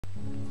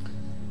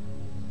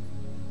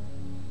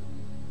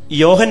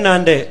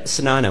യോഹന്നാന്റെ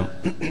സ്നാനം.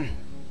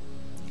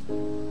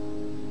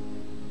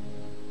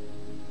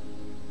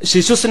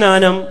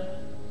 ശിശുസ്നാനം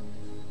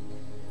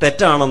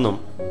തെറ്റാണെന്നും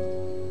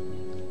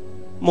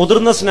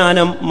മുതിർന്ന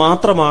സ്നാനം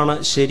മാത്രമാണ്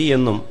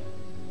ശരിയെന്നും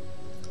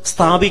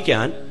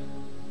സ്ഥാപിക്കാൻ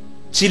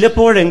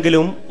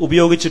ചിലപ്പോഴെങ്കിലും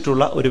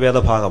ഉപയോഗിച്ചിട്ടുള്ള ഒരു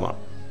വേദഭാഗമാണ്.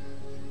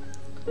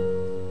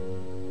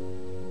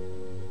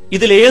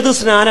 ഇതിലേത്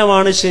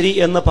സ്നാനമാണ് ശരി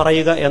എന്ന്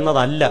പറയുക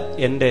എന്നതല്ല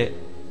എൻ്റെ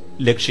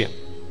ലക്ഷ്യം.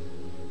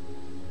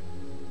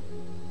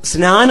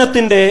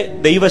 സ്നാനത്തിന്റെ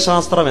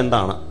ദൈവശാസ്ത്രം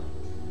എന്താണ്?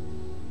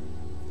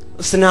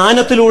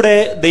 സ്നാനത്തിലൂടെ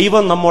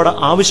ദൈവം നമ്മോട്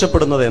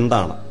ആവശ്യപ്പെടുന്നത്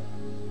എന്താണ്?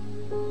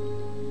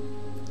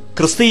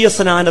 ക്രിസ്തീയ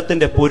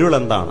സ്നാനത്തിന്റെ പൊരുൾ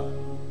എന്താണ്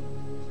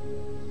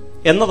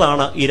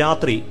എന്നതാണ് ഈ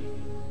രാത്രി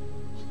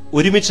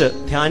ഒരുമിച്ച്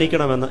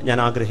ധ്യാനിക്കണമെന്ന് ഞാൻ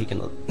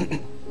ആഗ്രഹിക്കുന്നത്.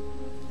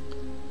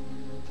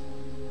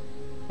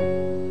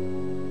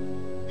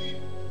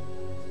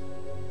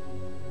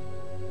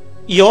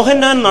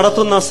 യോഹന്നാൻ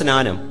നടത്തുന്ന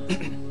സ്നാനം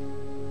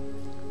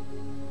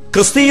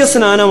ക്രിസ്തീയ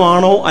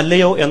സ്നാനമാണോ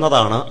അല്ലയോ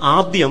എന്നതാണ്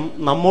ആദ്യം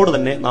നമ്മോട്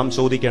തന്നെ നാം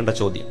ചോദിക്കേണ്ട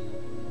ചോദ്യം.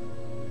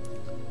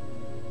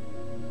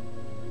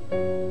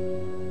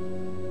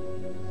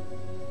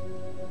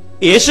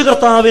 യേശു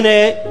കർത്താവിനെ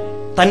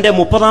തന്റെ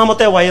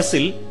 30-ാമത്തെ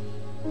വയസ്സിൽ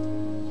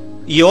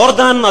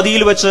യോർദാൻ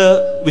നദിയിൽ വെച്ച്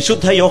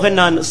വിശുദ്ധ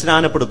യോഹന്നാൻ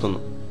സ്നാനപ്പെടുത്തുന്നു.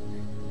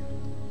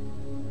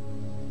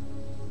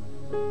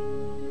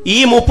 ഈ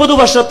 30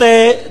 വർഷത്തെ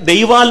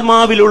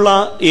ദൈവാത്മാവിലുള്ള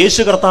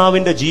യേശു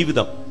കർത്താവിന്റെ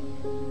ജീവിതം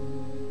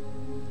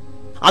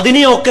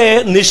അതിനെയൊക്കെ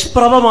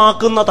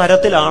നിഷ്പ്രഭമാക്കുന്ന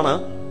തരത്തിലാണ്,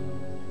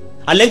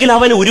 അല്ലെങ്കിൽ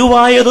അവൻ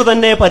ഉരുവായത്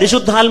തന്നെ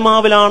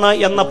പരിശുദ്ധാത്മാവിലാണ്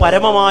എന്ന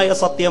പരമമായ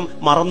സത്യം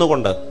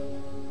മറന്നുകൊണ്ട്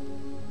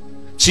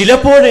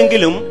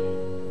ചിലപ്പോഴെങ്കിലും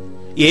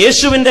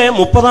യേശുവിന്റെ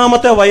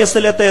 30-ാമത്തെ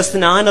വയസ്സിലത്തെ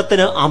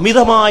സ്നാനത്തിന്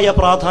അമിതമായ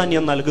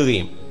പ്രാധാന്യം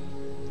നൽകുകയും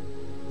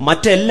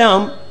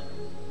മറ്റെല്ലാം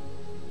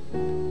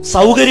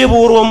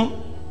സൗകര്യപൂർവം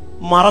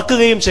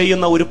മറക്കുകയും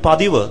ചെയ്യുന്ന ഒരു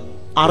പതിവ്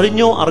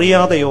അറിഞ്ഞോ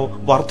അറിയാതെയോ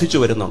വർദ്ധിച്ചു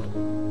വരുന്നുണ്ട്.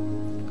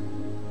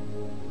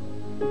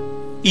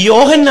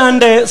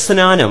 യോഹന്നാന്റെ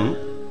സ്നാനം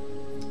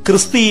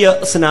ക്രിസ്തീയ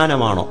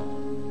സ്നാനമാണോ?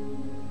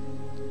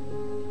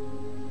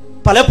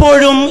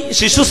 പലപ്പോഴും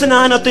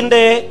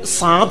ശിശുസ്നാനത്തിന്റെ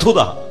സാധുത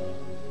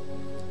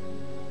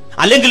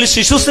അല്ലെങ്കിൽ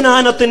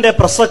ശിശുസ്നാനത്തിന്റെ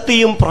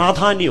പ്രസക്തിയും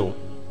പ്രാധാന്യവും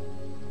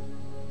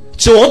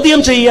ചോദ്യം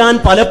ചെയ്യാൻ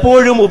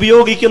പലപ്പോഴും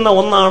ഉപയോഗിക്കുന്ന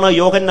ഒന്നാണ്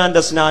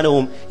യോഹന്നാന്റെ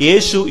സ്നാനവും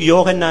യേശു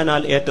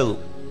യോഹന്നാനാൽ ഏറ്റതും.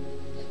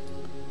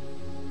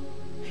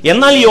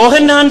 എന്നാൽ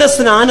യോഹന്നാന്റെ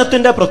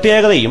സ്നാനത്തിന്റെ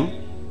പ്രത്യേകതയും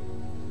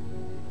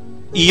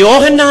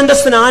യോഹന്നാന്റെ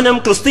സ്നാനം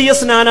ക്രിസ്തീയ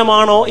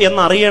സ്നാനമാണോ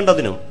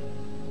എന്നറിയേണ്ടതിനും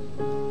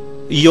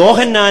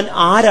യോഹന്നാൻ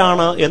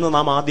ആരാണ് എന്ന്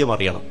നാം ആദ്യം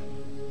അറിയണം.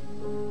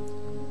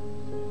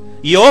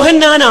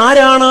 യോഹന്നാൻ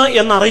ആരാണ്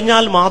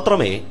എന്നറിഞ്ഞാൽ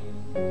മാത്രമേ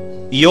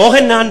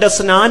യോഹന്നാന്റെ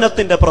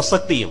സ്നാനത്തിന്റെ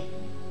പ്രസക്തിയും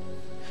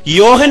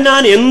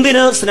യോഹന്നാൻ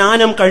എന്തിന്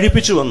സ്നാനം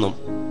കഴിപ്പിച്ചുവെന്നും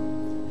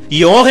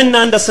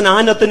യോഹന്നാന്റെ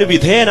സ്നാനത്തിന്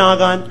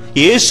വിധേയനാകാൻ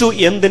യേശു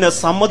എന്തിന്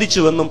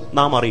സമ്മതിച്ചുവെന്നും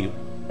നാം അറിയും.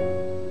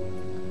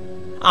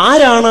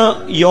 ആരാണ്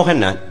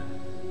യോഹന്നാൻ?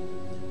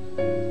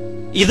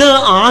 ഇത്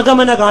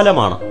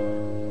ആഗമനകാലമാണ്.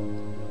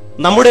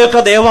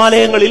 നമ്മുടെയൊക്കെ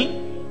ദേവാലയങ്ങളിൽ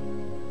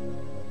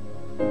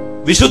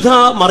വിശുദ്ധ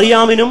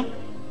മറിയാമിനും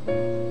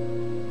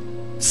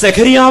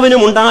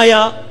സെഖരിയാവിനും ഉണ്ടായ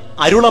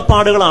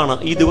അരുളപ്പാടുകളാണ്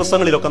ഈ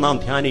ദിവസങ്ങളിലൊക്കെ നാം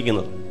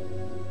ധ്യാനിക്കുന്നത്.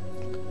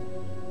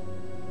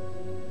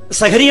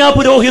 സെഖരിയാ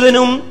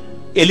പുരോഹിതനും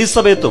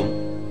എലിസബത്തും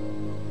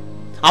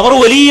അവർ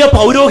വലിയ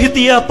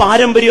പൗരോഹിത്യ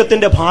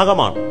പാരമ്പര്യത്തിന്റെ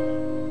ഭാഗമാണ്.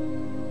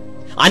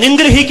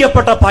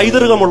 അനുഗ്രഹിക്കപ്പെട്ട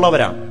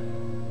പൈതൃകമുള്ളവരാണ്.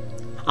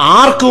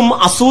 ആർക്കും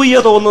അസൂയ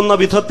തോന്നുന്ന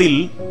വിധത്തിൽ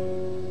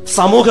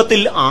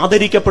സമൂഹത്തിൽ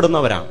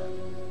ആദരിക്കപ്പെടുന്നവരാണ്.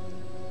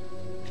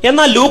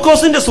 എന്നാൽ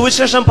ലൂക്കോസിന്റെ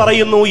സുവിശേഷം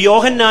പറയുന്നു,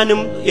 യോഹന്നാനും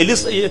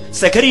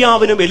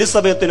സെഖരിയാവിനും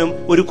എലിസബത്തിനും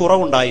ഒരു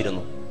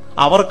കുറവുണ്ടായിരുന്നു.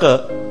 അവർക്ക്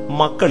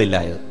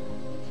മക്കളില്ലായിരുന്നു.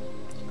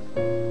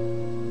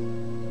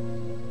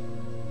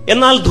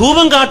 എന്നാൽ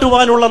ധൂപം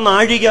കാട്ടുവാനുള്ള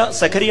നാഴിക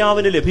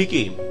സെഖരിയാവിന്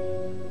ലഭിക്കുകയും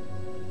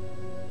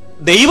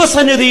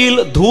ദൈവസന്നിധിയിൽ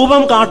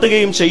ധൂപം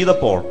കാട്ടുകയും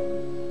ചെയ്തപ്പോൾ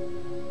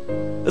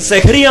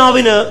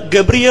സെഖരിയാവിന്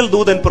ഗബ്രിയേൽ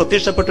ദൂതൻ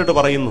പ്രത്യക്ഷപ്പെട്ടിട്ട്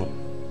പറയുന്നു,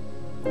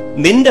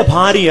 നിന്റെ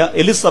ഭാര്യ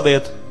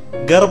എലിസബത്ത്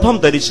ഗർഭം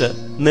ധരിച്ച്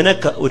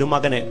നിനക്ക് ഒരു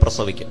മകനെ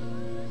പ്രസവിക്കും.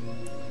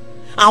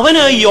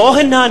 അവന്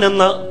യോഹന്നാൻ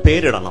എന്ന്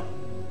പേരിടണം.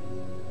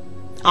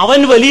 അവൻ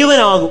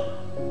വലിയവനാകും.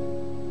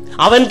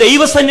 അവൻ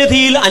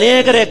ദൈവസന്നിധിയിൽ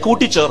അനേകരെ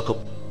കൂട്ടിച്ചേർക്കും.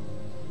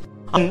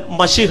 അവൻ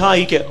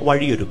മശിഹായിക്ക്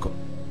വഴിയൊരുക്കും.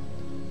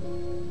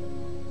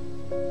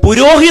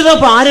 പുരോഹിത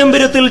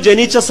പാരമ്പര്യത്തിൽ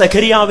ജനിച്ച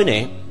സെഖരിയാവിനെ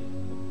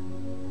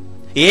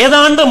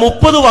ഏതാണ്ട്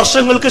 30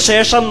 വർഷങ്ങൾക്ക്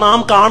ശേഷം നാം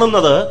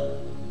കാണുന്നത്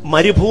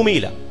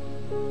മരുഭൂമിയിലാണ്.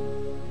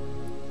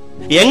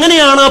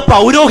 എങ്ങനെയാണ്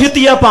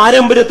പൗരോഹിത്യ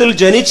പാരമ്പര്യത്തിൽ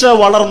ജനിച്ച്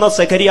വളർന്ന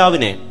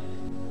സെഖരിയാവിനെ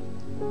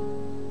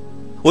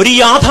ഒരു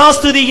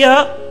യാഥാസ്ഥിതിക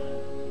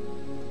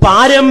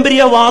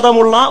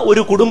പാരമ്പര്യവാദമുള്ള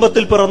ഒരു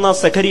കുടുംബത്തിൽ പിറന്ന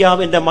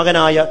സെഖരിയാവിന്റെ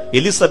മകനായ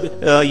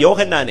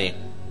യോഹന്നാനെ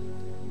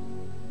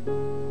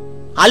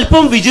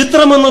അല്പം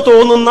വിചിത്രമെന്ന്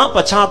തോന്നുന്ന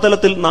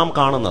പശ്ചാത്തലത്തിൽ നാം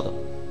കാണുന്നത്?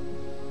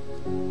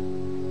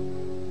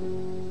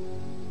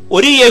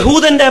 ഒരു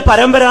യഹൂദന്റെ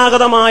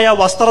പരമ്പരാഗതമായ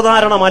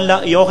വസ്ത്രധാരണമല്ല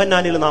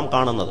യോഹന്നാനിൽ നാം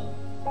കാണുന്നത്.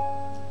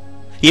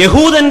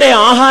 യഹൂദന്റെ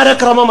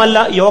ആഹാരക്രമമല്ല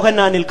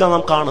യോഹന്നാനിൽ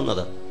നാം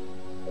കാണുന്നത്.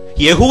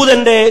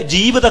 യഹൂദന്റെ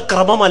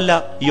ജീവിതക്രമമല്ല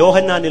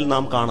യോഹന്നാനിൽ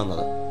നാം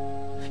കാണുന്നത്.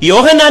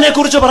 യോഹന്നാനെ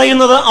കുറിച്ച്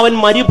പറയുന്നത് അവൻ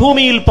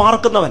മരുഭൂമിയിൽ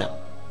പാർക്കുന്നവനാണ്.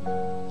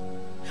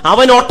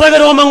 അവൻ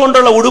ഒട്ടകരോമം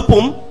കൊണ്ടുള്ള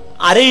ഉടുപ്പും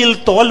അരയിൽ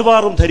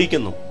തോൽവാറും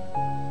ധരിക്കുന്നു.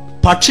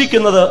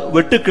 ഭക്ഷിക്കുന്നത്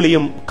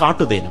വെട്ടുക്കിളിയും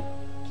കാട്ടുതേനും.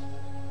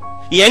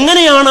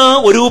 എങ്ങനെയാണ്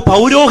ഒരു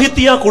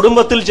പൗരോഹിത്യ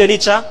കുടുംബത്തിൽ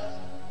ജനിച്ച,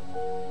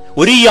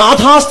 ഒരു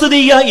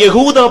യാഥാസ്ഥിതിക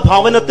യഹൂദ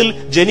ഭവനത്തിൽ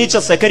ജനിച്ച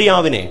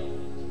സെഖര്യാവിനെ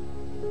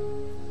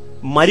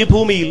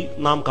മരുഭൂമിയിൽ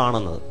നാം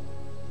കാണുന്നത്?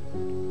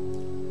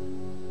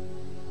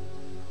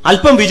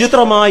 അല്പം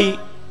വിചിത്രമായി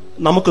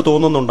നമുക്ക്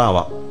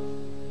തോന്നുന്നുണ്ടാവാം.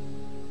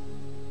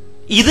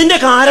 ഇതിന്റെ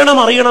കാരണം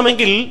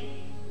അറിയണമെങ്കിൽ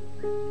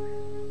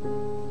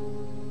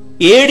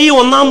AD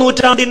 1-ാം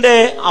നൂറ്റാണ്ടിന്റെ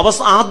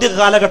ആദ്യ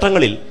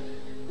കാലഘട്ടങ്ങളിൽ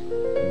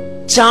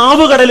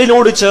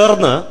ചാവുകടലിനോട്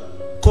ചേർന്ന്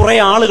കുറെ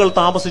ആളുകൾ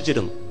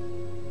താമസിച്ചിരുന്നു.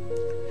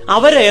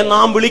 അവരെ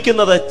നാം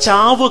വിളിക്കുന്നത്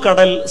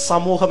ചാവുകടൽ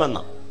സമൂഹമെന്ന.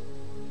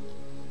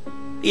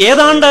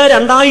 ഏതാണ്ട്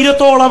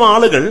 2000-ഓളം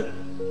ആളുകൾ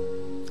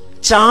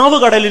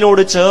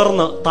ചാവുകടലിനോട്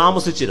ചേർന്ന്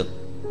താമസിച്ചിരുന്നു.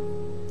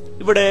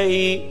 ഇവിടെ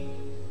ഈ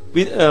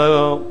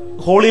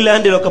ഹോളി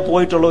ലാൻഡിലൊക്കെ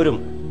പോയിട്ടുള്ളവരും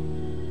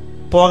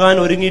പോകാൻ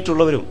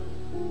ഒരുങ്ങിയിട്ടുള്ളവരും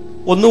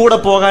ഒന്നുകൂടെ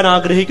പോകാൻ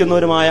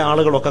ആഗ്രഹിക്കുന്നവരുമായ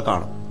ആളുകളൊക്കെ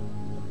കാണും.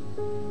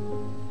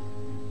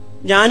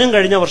 ഞാനും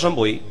കഴിഞ്ഞ വർഷം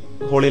പോയി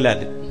ഹോളി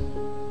ലാൻഡിൽ.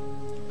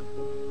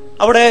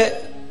 അവിടെ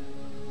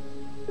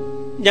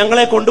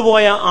ഞങ്ങളെ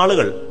കൊണ്ടുപോയ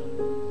ആളുകൾ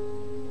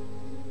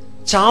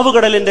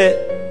ചാവുകടലിന്റെ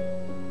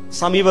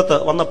സമീപത്ത്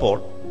വന്നപ്പോൾ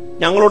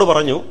ഞങ്ങളോട്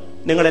പറഞ്ഞു,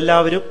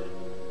 നിങ്ങളെല്ലാവരും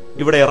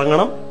ഇവിടെ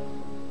ഇറങ്ങണം.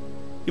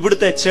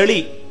 ഇവിടുത്തെ ചെളി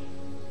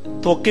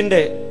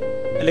ത്വക്കിന്റെ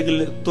അല്ലെങ്കിൽ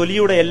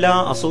തൊലിയുടെ എല്ലാ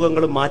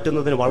അസുഖങ്ങളും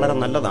മാറ്റുന്നതിന് വളരെ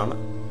നല്ലതാണ്.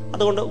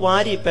 അതുകൊണ്ട്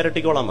വാരി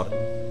പെരട്ടിക്കോളാൻ പറഞ്ഞു.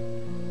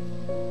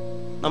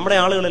 നമ്മുടെ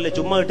ആളുകളല്ലേ,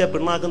 ചുമ്മാ കിട്ടിയ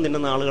പിണ്ണാക്കും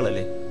തിന്നുന്ന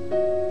ആളുകളല്ലേ,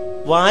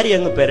 വാരി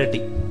അങ്ങ്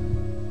പെരട്ടി.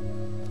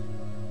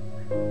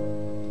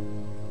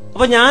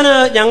 അപ്പൊ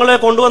ഞങ്ങളെ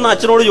കൊണ്ടുവന്ന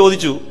അച്ഛനോട്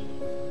ചോദിച്ചു,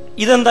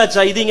 ഇതെന്താ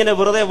അച്ഛാ, ഇതിങ്ങനെ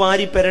വെറുതെ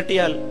വാരി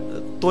പെരട്ടിയാൽ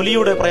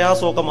തൊലിയുടെ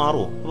പ്രയാസമൊക്കെ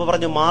മാറുമോ? അപ്പൊ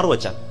പറഞ്ഞു, മാറും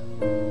അച്ഛാ.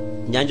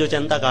 ഞാൻ ചോദിച്ച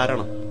എന്താ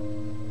കാരണം?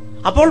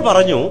 അപ്പോൾ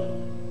പറഞ്ഞു,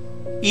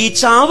 ഈ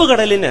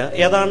ചാവുകടലിന്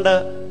ഏതാണ്ട്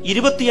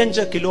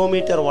 25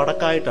 കിലോമീറ്റർ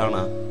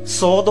വടക്കായിട്ടാണ്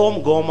സോദോം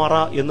ഗോമറ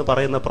എന്ന്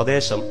പറയുന്ന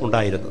പ്രദേശം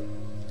ഉണ്ടായിരുന്നത്.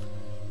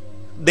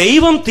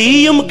 ദൈവം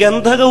തീയും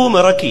ഗന്ധകവും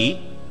ഇറക്കി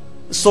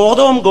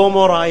സോദോം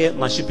ഗോമോറയെ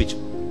നശിപ്പിച്ചു.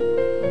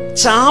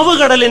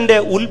 ചാവുകടലിന്റെ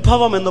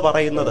ഉത്ഭവം എന്ന്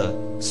പറയുന്നത്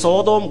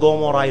സോദോം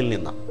ഗോമോറയിൽ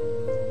നിന്നാണ്.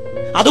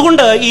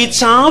 അതുകൊണ്ട് ഈ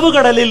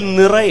ചാവുകടലിൽ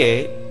നിറയെ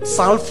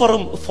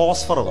സൾഫറും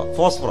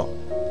ഫോസ്ഫറും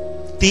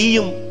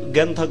തീയും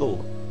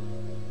ഗന്ധകവും.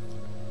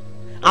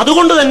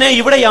 അതുകൊണ്ട് തന്നെ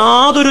ഇവിടെ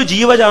യാതൊരു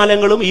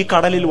ജീവജാലങ്ങളും ഈ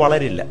കടലിൽ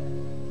വളരില്ല.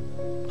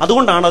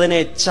 അതുകൊണ്ടാണ് അതിനെ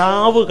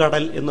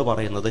ചാവുകടൽ എന്ന്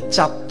പറയുന്നത്.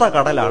 ചത്ത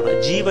കടലാണ്,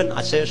 ജീവൻ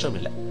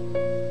അശേഷമില്ല.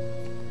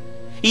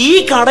 ഈ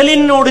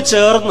കടലിനോട്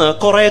ചേർന്ന്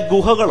കുറെ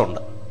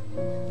ഗുഹകളുണ്ട്.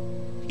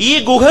 ഈ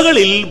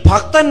ഗുഹകളിൽ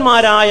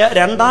ഭക്തന്മാരായ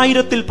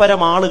 2000-ൽ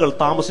പരം ആളുകൾ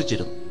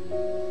താമസിച്ചിരുന്നു.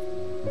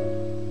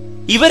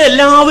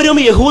 ഇവരെല്ലാവരും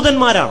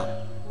യഹൂദന്മാരാണ്.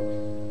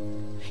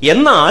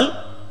 എന്നാൽ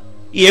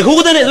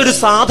ഒരു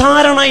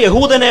സാധാരണ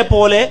യഹൂദനെ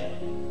പോലെ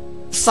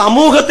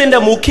സമൂഹത്തിന്റെ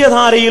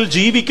മുഖ്യധാരയിൽ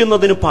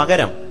ജീവിക്കുന്നതിന്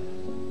പകരം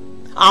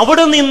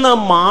അവിടെ നിന്ന്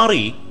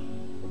മാറി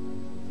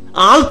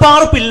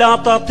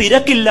ആൾപ്പാർപ്പില്ലാത്ത,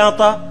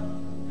 തിരക്കില്ലാത്ത,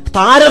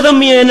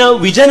 താരതമ്യേന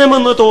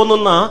വിജനമെന്ന്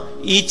തോന്നുന്ന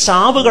ഈ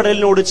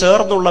ചാവുകടലിനോട്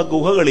ചേർന്നുള്ള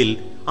ഗുഹകളിൽ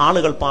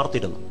ആളുകൾ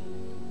പാർത്തിരുന്നു.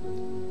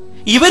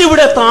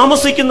 ഇവരിവിടെ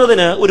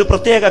താമസിക്കുന്നതിന് ഒരു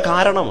പ്രത്യേക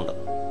കാരണമുണ്ട്.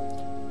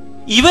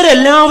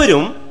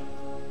 ഇവരെല്ലാവരും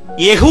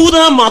യഹൂദ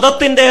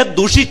മതത്തിന്റെ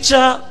ദുഷിച്ച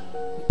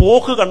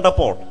പോക്ക്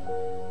കണ്ടപ്പോൾ,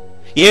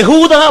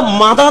 യഹൂദ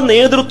മത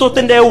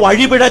നേതൃത്വത്തിന്റെ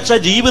വഴിപിഴച്ച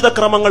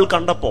ജീവിതക്രമങ്ങൾ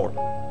കണ്ടപ്പോൾ,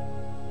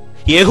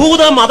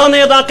 യഹൂദ മത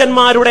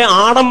നേതാക്കന്മാരുടെ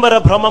ആഡംബര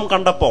ഭ്രമം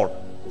കണ്ടപ്പോൾ,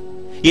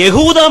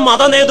 യഹൂദ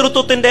മത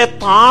നേതൃത്വത്തിന്റെ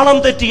താളം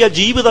തെറ്റിയ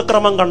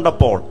ജീവിതക്രമം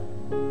കണ്ടപ്പോൾ,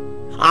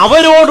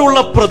 അവരോടുള്ള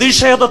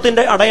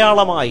പ്രതിഷേധത്തിന്റെ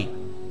അടയാളമായി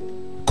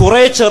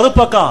കുറെ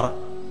ചെറുപ്പക്കാർ,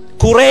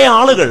 കുറെ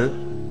ആളുകൾ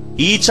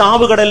ഈ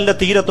ചാവുകടലിന്റെ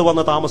തീരത്ത്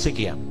വന്ന്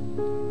താമസിക്കുകയാണ്.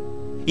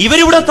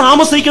 ഇവരിവിടെ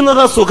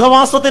താമസിക്കുന്നത്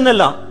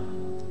സുഖവാസത്തിനല്ല.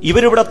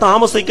 ഇവരിവിടെ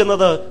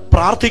താമസിക്കുന്നത്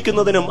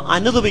പ്രാർത്ഥിക്കുന്നതിനും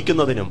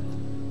അനുദപിക്കുന്നതിനും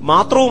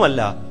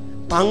മാത്രവുമല്ല,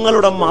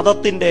 തങ്ങളുടെ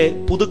മതത്തിന്റെ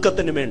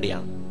പുതുക്കത്തിനും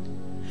വേണ്ടിയാണ്.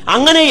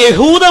 അങ്ങനെ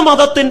യഹൂദ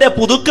മതത്തിന്റെ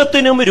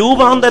പുതുക്കത്തിനും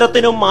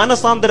രൂപാന്തരത്തിനും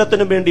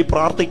മാനസാന്തരത്തിനും വേണ്ടി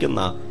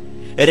പ്രാർത്ഥിക്കുന്ന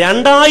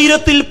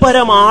 2000-ൽ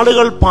പരം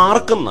ആളുകൾ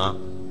പാർക്കുന്ന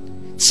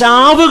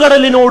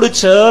ചാവുകടലിനോട്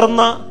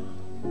ചേർന്ന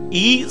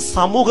ഈ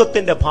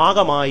സമൂഹത്തിന്റെ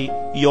ഭാഗമായി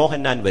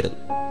യോഹന്നാൻ വരുന്നു.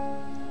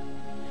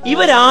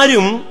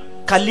 ഇവരാരും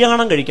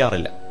കല്യാണം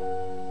കഴിക്കാറില്ല.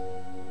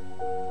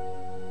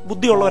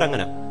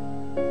 ബുദ്ധിയുള്ളവരങ്ങനെ.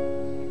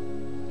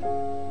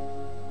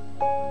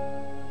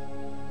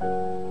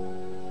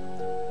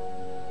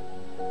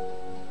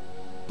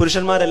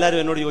 പുരുഷന്മാരെല്ലാരും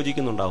എന്നോട്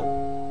യോജിക്കുന്നുണ്ടാവും.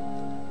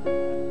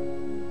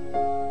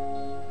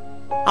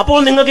 അപ്പോൾ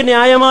നിങ്ങൾക്ക്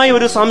ന്യായമായ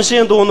ഒരു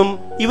സംശയം തോന്നും,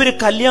 ഇവര്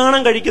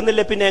കല്യാണം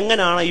കഴിക്കുന്നില്ല, പിന്നെ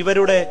എങ്ങനെയാണ്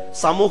ഇവരുടെ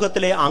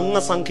സമൂഹത്തിലെ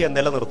അംഗസംഖ്യ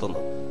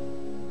നിലനിർത്തുന്നത്?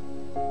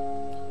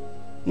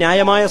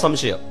 ന്യായമായ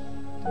സംശയം.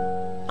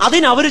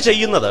 അതിനവര്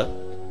ചെയ്യുന്നത്,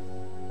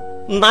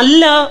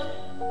 നല്ല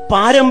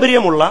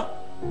പാരമ്പര്യമുള്ള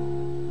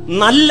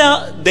നല്ല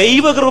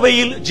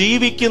ദൈവകൃപയിൽ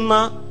ജീവിക്കുന്ന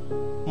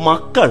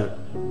മക്കൾ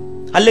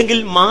അല്ലെങ്കിൽ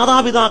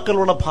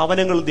മാതാപിതാക്കളുടെ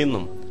ഭവനങ്ങളിൽ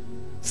നിന്നും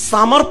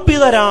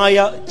സമർപ്പിതരായ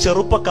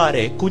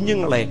ചെറുപ്പക്കാരെ,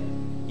 കുഞ്ഞുങ്ങളെ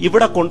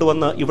ഇവിടെ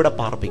കൊണ്ടുവന്ന് ഇവിടെ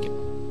പാർപ്പിക്കും.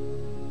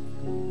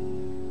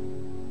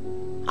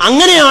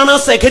 അങ്ങനെയാണ്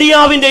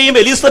സെഖരിയാവിന്റെയും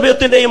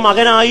എലിസബത്തിന്റെയും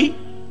മകനായി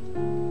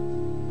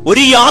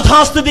ഒരു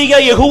യാഥാസ്ഥിതിക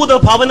യഹൂദ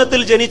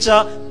ഭവനത്തിൽ ജനിച്ച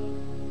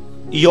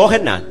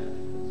യോഹന്നാൻ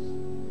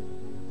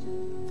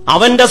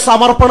അവന്റെ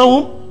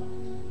സമർപ്പണവും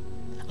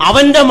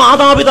അവന്റെ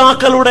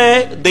മാതാപിതാക്കളുടെ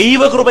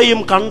ദൈവകൃപയും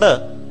കണ്ട്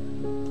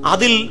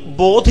അതിൽ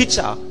ബോധിച്ച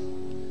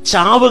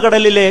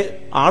ചാവുകടലിലെ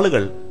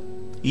ആളുകൾ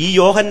ഈ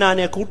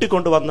യോഹന്നാനെ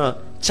കൂട്ടിക്കൊണ്ടുവന്ന്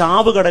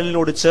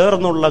ചാവുകടലിനോട്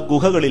ചേർന്നുള്ള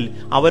ഗുഹകളിൽ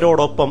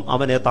അവരോടൊപ്പം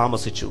അവനെ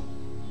താമസിച്ചു.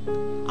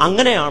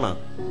 അങ്ങനെയാണ്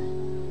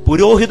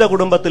പുരോഹിത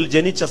കുടുംബത്തിൽ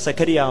ജനിച്ച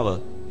സെഖരിയാവ്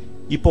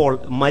ഇപ്പോൾ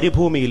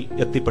മരുഭൂമിയിൽ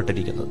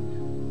എത്തിപ്പെട്ടിരിക്കുന്നത്.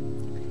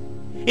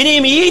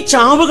 ഇനിയും ഈ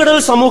ചാവുകടൽ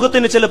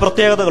സമൂഹത്തിന് ചില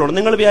പ്രത്യേകതകളുണ്ട്.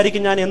 നിങ്ങൾ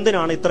വിചാരിക്കും ഞാൻ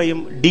എന്തിനാണ് ഇത്രയും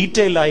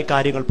ഡീറ്റെയിൽഡായി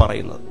കാര്യങ്ങൾ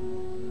പറയുന്നത്?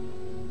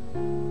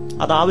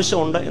 അത്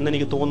ആവശ്യമുണ്ട്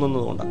എന്നെനിക്ക്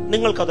തോന്നുന്നതുകൊണ്ട്.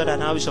 നിങ്ങൾക്കതൊരു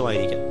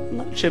അനാവശ്യമായിരിക്കാം,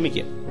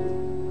 ക്ഷമിക്കുക.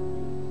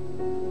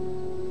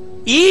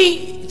 ഈ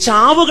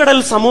ചാവുകടൽ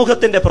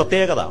സമൂഹത്തിന്റെ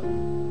പ്രത്യേകത,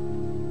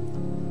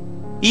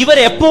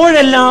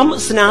 ഇവരെപ്പോഴെല്ലാം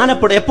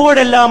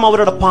എപ്പോഴെല്ലാം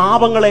അവരുടെ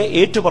പാപങ്ങളെ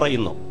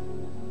ഏറ്റുപറയുന്നു.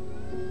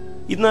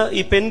 ഇന്ന്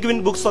ഈ പെൻഗ്വിൻ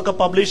ബുക്സ് ഒക്കെ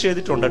പബ്ലിഷ്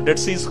ചെയ്തിട്ടുണ്ട്,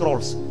 ഡെഡ് സീ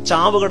സ്ക്രോൾസ്,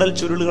 ചാവുകടൽ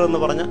ചുരുളുകൾ എന്ന്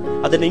പറഞ്ഞ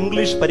അതിന്റെ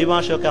ഇംഗ്ലീഷ്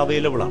പരിഭാഷയൊക്കെ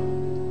അവൈലബിൾ ആണ്.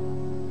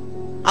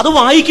 അത്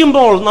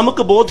വായിക്കുമ്പോൾ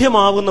നമുക്ക്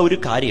ബോധ്യമാകുന്ന ഒരു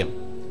കാര്യം,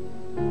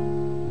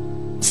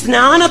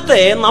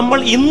 സ്നാനത്തെ നമ്മൾ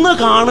ഇന്ന്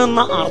കാണുന്ന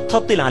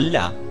അർത്ഥത്തിലല്ല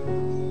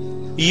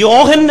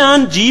യോഹന്നാൻ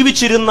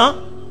ജീവിച്ചിരുന്ന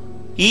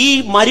ഈ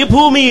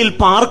മരുഭൂമിയിൽ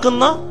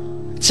പാർക്കുന്ന,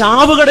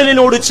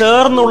 ചാവുകടലിനോട്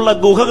ചേർന്നുള്ള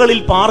ഗുഹകളിൽ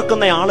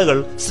പാർക്കുന്ന ആളുകൾ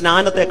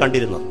സ്നാനത്തെ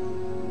കണ്ടിരുന്നത്.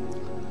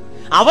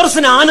 അവർ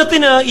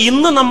സ്നാനത്തിന്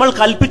ഇന്ന് നമ്മൾ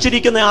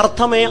കൽപ്പിച്ചിരിക്കുന്ന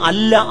അർത്ഥമേ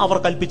അല്ല അവർ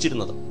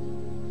കൽപ്പിച്ചിരുന്നത്.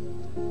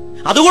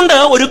 അതുകൊണ്ട്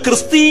ഒരു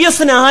ക്രിസ്തീയ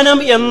സ്നാനം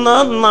എന്ന്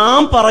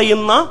നാം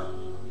പറയുന്ന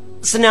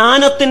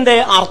സ്നാനത്തിന്റെ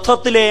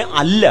അർത്ഥത്തിലെ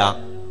അല്ല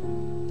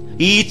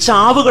ഈ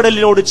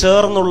ചാവുകടലിനോട്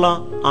ചേർന്നുള്ള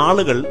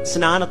ആളുകൾ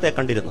സ്നാനത്തെ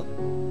കണ്ടിരുന്നത്.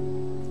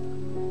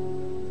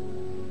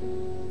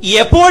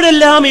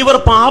 എപ്പോഴെല്ലാം ഇവർ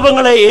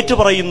പാപങ്ങളെ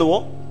ഏറ്റുപറയുന്നുവോ,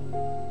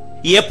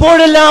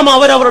 എപ്പോഴെല്ലാം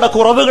അവരവരുടെ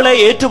കുറവുകളെ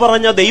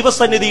ഏറ്റുപറഞ്ഞ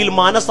ദൈവസന്നിധിയിൽ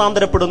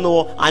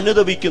മാനസാന്തരപ്പെടുന്നുവോ,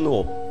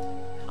 അനുദപിക്കുന്നുവോ,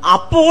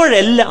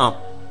 അപ്പോഴെല്ലാം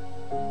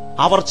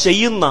അവർ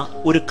ചെയ്യുന്ന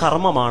ഒരു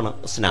കർമ്മമാണ്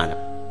സ്നാനം.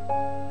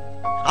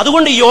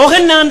 അതുകൊണ്ട്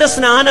യോഹന്നാന്റെ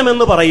സ്നാനം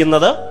എന്ന്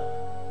പറയുന്നത്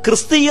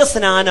ക്രിസ്തീയ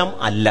സ്നാനം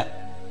അല്ല,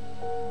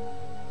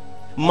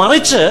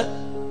 മറിച്ച്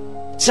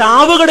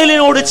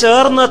ചാവുകടലിനോട്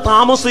ചേർന്ന്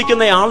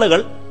താമസിക്കുന്ന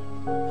ആളുകൾ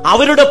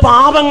അവരുടെ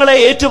പാപങ്ങളെ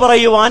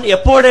ഏറ്റുപറയുവാൻ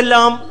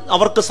എപ്പോഴെല്ലാം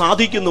അവർക്ക്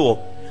സാധിക്കുന്നുവോ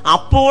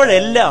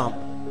അപ്പോഴെല്ലാം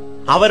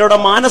അവരുടെ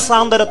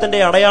മാനസാന്തരത്തിന്റെ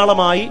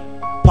അടയാളമായി,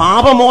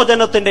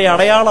 പാപമോചനത്തിന്റെ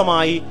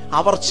അടയാളമായി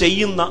അവർ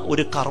ചെയ്യുന്ന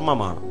ഒരു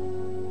കർമ്മമാണ്.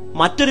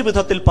 മറ്റൊരു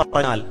വിധത്തിൽ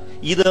പറഞ്ഞാൽ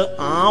ഇത്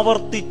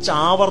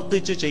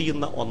ആവർത്തിച്ചാവർത്തിച്ച്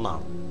ചെയ്യുന്ന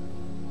ഒന്നാണ്.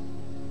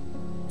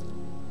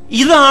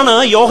 ഇതാണ്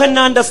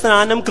യോഹന്നാന്റെ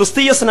സ്നാനം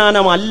ക്രിസ്തീയ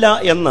സ്നാനമല്ല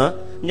എന്ന്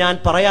ഞാൻ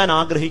പറയാൻ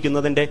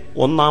ആഗ്രഹിക്കുന്നതിന്റെ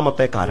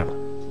ഒന്നാമത്തെ കാരണം.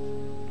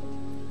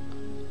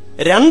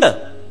 2,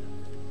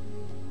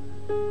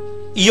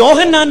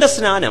 യോഹന്നാന്റെ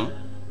സ്നാനം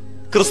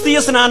ക്രിസ്തീയ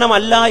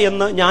സ്നാനമല്ല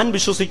എന്ന് ഞാൻ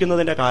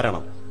വിശ്വസിക്കുന്നതിന്റെ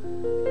കാരണം,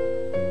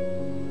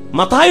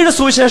 മത്തായിയുടെ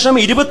സുവിശേഷം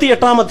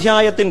 28-ാം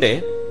അധ്യായത്തിന്റെ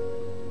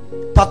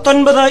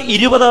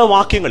 19-20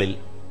 വാക്യങ്ങളിൽ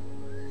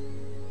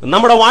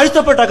നമ്മുടെ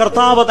വാഴ്ത്തപ്പെട്ട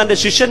കർത്താവ് തന്റെ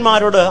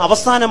ശിഷ്യന്മാരോട്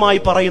അവസാനമായി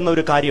പറയുന്ന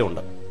ഒരു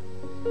കാര്യമുണ്ട്.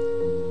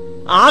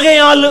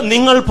 ആകയാൽ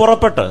നിങ്ങൾ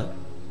പുറപ്പെട്ട്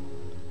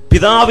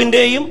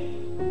പിതാവിന്റെയും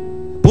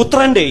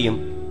പുത്രന്റെയും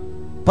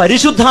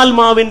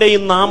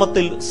പരിശുദ്ധാത്മാവിന്റെയും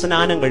നാമത്തിൽ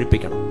സ്നാനം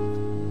കഴിപ്പിക്കണം.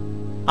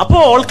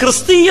 അപ്പോൾ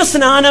ക്രിസ്തീയ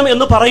സ്നാനം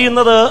എന്ന്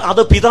പറയുന്നത്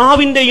അത്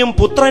പിതാവിന്റെയും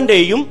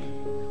പുത്രന്റെയും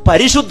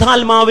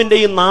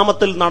പരിശുദ്ധാത്മാവിന്റെയും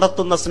നാമത്തിൽ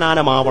നടത്തുന്ന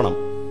സ്നാനമാവണം.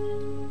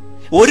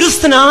 ഒരു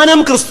സ്നാനം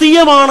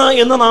ക്രിസ്തീയമാണ്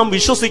എന്ന് നാം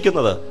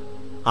വിശ്വസിക്കുന്നത്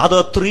അത്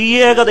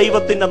ത്രിയേക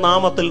ദൈവത്തിന്റെ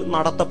നാമത്തിൽ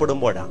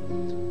നടത്തപ്പെടുമ്പോഴാണ്.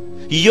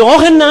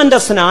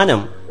 യോഹന്നാന്റെ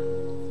സ്നാനം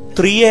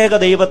ത്രിയേക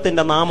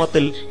ദൈവത്തിന്റെ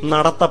നാമത്തിൽ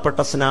നടത്തപ്പെട്ട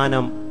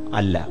സ്നാനം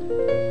അല്ല.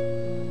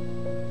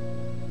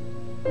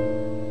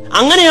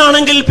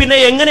 അങ്ങനെയാണെങ്കിൽ പിന്നെ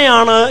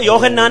എങ്ങനെയാണ്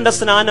യോഹന്നാന്റെ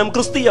സ്നാനം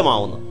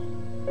ക്രിസ്തീയമാവുന്നത്?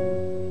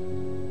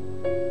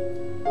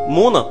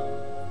 3,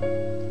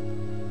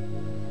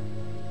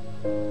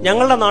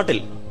 ഞങ്ങളുടെ നാട്ടിൽ,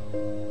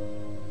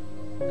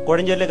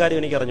 കോഴഞ്ചേരിലെ കാര്യം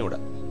എനിക്ക് അറിഞ്ഞുകൂടാ,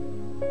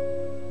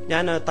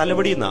 ഞാൻ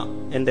തലവടിയുന്ന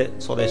എന്റെ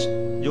സ്വദേശം,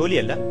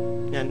 ജോലിയല്ല,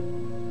 ഞാൻ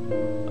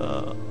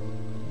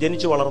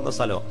ജനിച്ചു വളർന്ന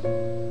സ്ഥലമാണ്.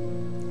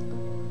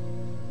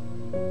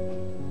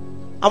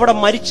 അവിടെ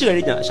മരിച്ചു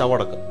കഴിഞ്ഞ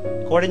ശവടക്ക്,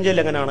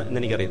 കോഴഞ്ചേരിൽ എങ്ങനെയാണ് എന്ന്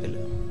എനിക്കറിയത്തില്ല.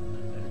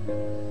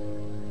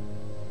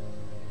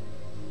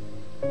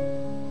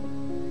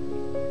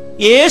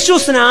 യേശു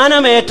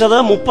സ്നാനമേറ്റത്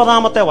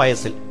 30-ാമത്തെ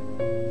വയസ്സിൽ,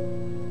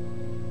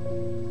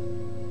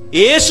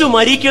 യേശു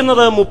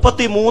മരിക്കുന്നത്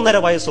 33.5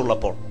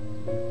 വയസ്സുള്ളപ്പോൾ.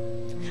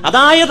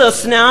 അതായത്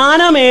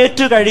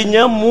സ്നാനമേറ്റു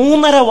കഴിഞ്ഞ്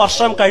 3.5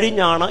 വർഷം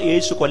കഴിഞ്ഞാണ്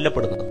യേശു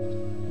കൊല്ലപ്പെടുന്നത്.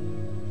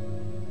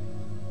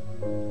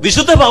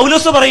 വിശുദ്ധ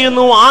പൗലോസ്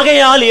പറയുന്നു,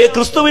 ആകയാൽ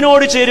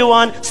ക്രിസ്തുവിനോട്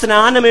ചേരുവാൻ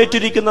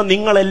സ്നാനമേറ്റിരിക്കുന്ന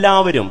നിങ്ങൾ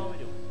എല്ലാവരും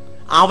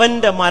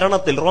അവന്റെ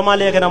മരണത്തിൽ.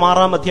 റോമാലേഖനം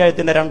 6-ാം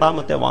അധ്യായത്തിന്റെ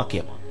 2-ാമത്തെ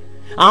വാക്യം.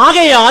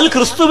 ആകയാൽ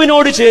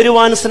ക്രിസ്തുവിനോട്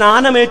ചേരുവാൻ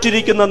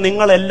സ്നാനമേറ്റിരിക്കുന്ന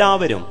നിങ്ങൾ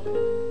എല്ലാവരും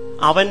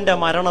അവന്റെ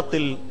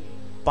മരണത്തിൽ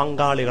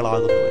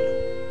പങ്കാളികളാകുന്നുവല്ലോ.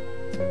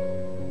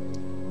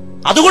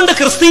 അതുകൊണ്ട്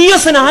ക്രിസ്തീയ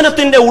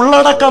സ്നാനത്തിന്റെ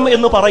ഉള്ളടക്കം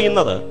എന്ന്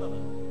പറയുന്നത്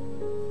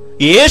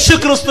യേശു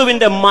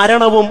ക്രിസ്തുവിന്റെ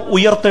മരണവും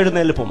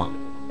ഉയർത്തെഴുന്നേൽപ്പുമാണ്.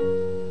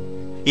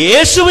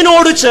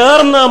 യേശുവിനോട്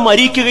ചേർന്ന്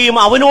മരിക്കുകയും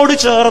അവനോട്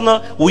ചേർന്ന്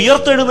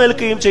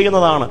ഉയർത്തെഴുന്നേൽക്കുകയും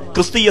ചെയ്യുന്നതാണ്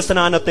ക്രിസ്തീയ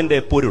സ്നാനത്തിന്റെ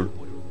പൊരുൾ.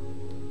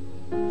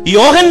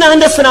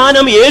 യോഹന്നാന്റെ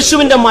സ്നാനം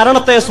യേശുവിന്റെ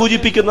മരണത്തെ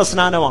സൂചിപ്പിക്കുന്ന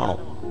സ്നാനമാണോ?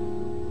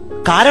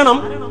 കാരണം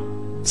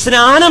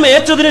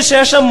സ്നാനമേറ്റതിനു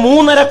ശേഷം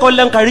 3.5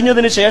 കൊല്ലം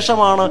കഴിഞ്ഞതിന്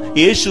ശേഷമാണ്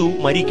യേശു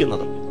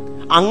മരിക്കുന്നത്.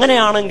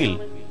 അങ്ങനെയാണെങ്കിൽ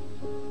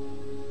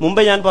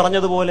മുമ്പേ ഞാൻ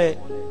പറഞ്ഞതുപോലെ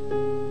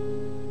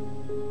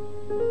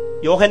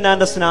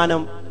യോഹന്നാന്റെ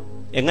സ്നാനം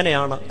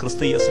എങ്ങനെയാണ്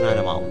ക്രിസ്തീയ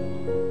സ്നാനമാവുന്നത്?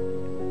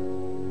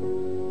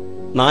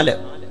 4,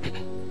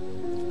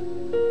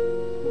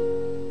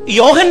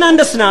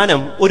 യോഹന്നാന്റെ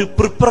സ്നാനം ഒരു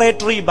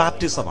പ്രിപ്പറേറ്ററി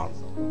ബാപ്റ്റിസമാണ്.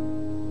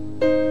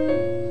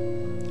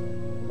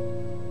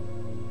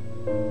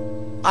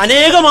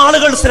 അനേകം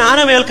ആളുകൾ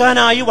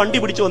സ്നാനമേൽക്കാനായി വണ്ടി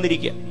പിടിച്ചു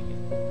വന്നിരിക്കുക.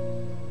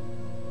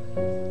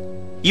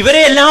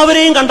 ഇവരെ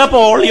എല്ലാവരെയും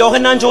കണ്ടപ്പോൾ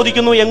യോഹന്നാൻ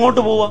ചോദിക്കുന്നു,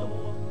 എങ്ങോട്ട് പോവാ?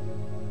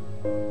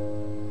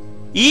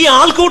 ഈ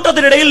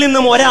ആൾക്കൂട്ടത്തിനിടയിൽ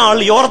നിന്നും ഒരാൾ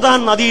യോർദാൻ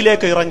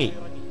നദിയിലേക്ക് ഇറങ്ങി.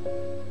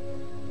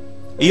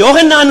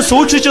 യോഹന്നാൻ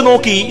സൂക്ഷിച്ചു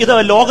നോക്കി, ഇത്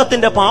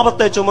ലോകത്തിന്റെ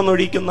പാപത്തെ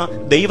ചുമന്നൊഴിക്കുന്ന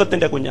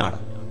ദൈവത്തിന്റെ കുഞ്ഞാണ്.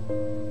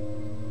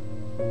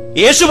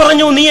 യേശു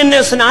പറഞ്ഞു, നീ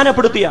എന്നെ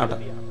സ്നാനപ്പെടുത്തിയാണ്.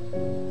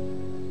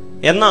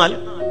 എന്നാൽ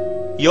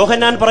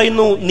യോഹന്നാൻ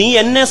പറയുന്നു, നീ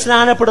എന്നെ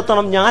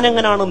സ്നാനപ്പെടുത്തണം, ഞാൻ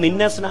എങ്ങനെയാണ്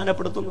നിന്നെ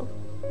സ്നാനപ്പെടുത്തുന്നത്?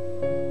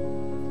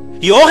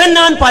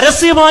 യോഹന്നാൻ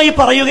പരസ്യമായി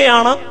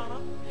പറയുകയാണ്,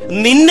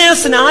 നിന്നെ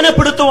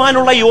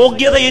സ്നാനപ്പെടുത്തുവാനുള്ള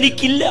യോഗ്യത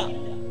എനിക്കില്ല,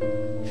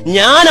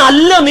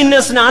 ഞാനല്ല നിന്നെ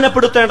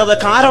സ്നാനപ്പെടുത്തേണ്ടത്.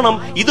 കാരണം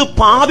ഇത്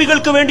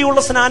പാപികൾക്ക് വേണ്ടിയുള്ള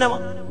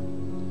സ്നാനമാണ്,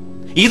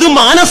 ഇത്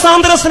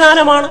മാനസാന്തര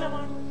സ്നാനമാണ്.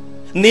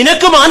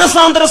 നിനക്ക്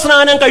മാനസാന്തര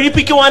സ്നാനം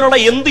കഴിപ്പിക്കുവാനുള്ള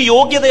എന്ത്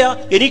യോഗ്യതയാ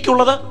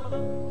എനിക്കുള്ളത്?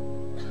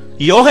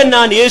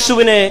 യോഹന്നാൻ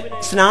യേശുവിനെ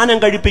സ്നാനം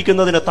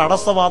കഴിപ്പിക്കുന്നതിന്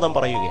തടസ്സവാദം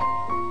പറയുകയാണ്.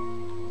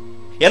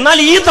 എന്നാൽ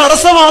ഈ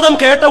തടസ്സവാദം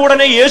കേട്ട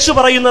ഉടനെ യേശു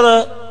പറയുന്നത്,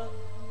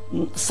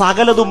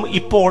 സകലതും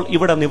ഇപ്പോൾ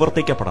ഇവിടെ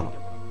നിവർത്തിക്കപ്പെടണം.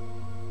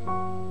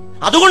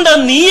 അതുകൊണ്ട്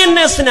നീ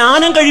എന്നെ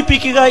സ്നാനം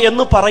കഴിപ്പിക്കുക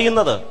എന്ന്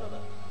പറയുന്നത്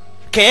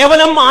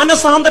കേവലം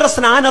മാനസാന്തര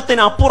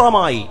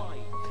സ്നാനത്തിനപ്പുറമായി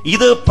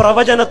ഇത്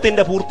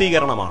പ്രവചനത്തിന്റെ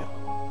പൂർത്തീകരണമാണ്.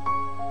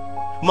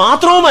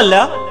 മാത്രവുമല്ല,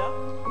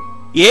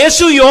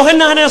 യേശു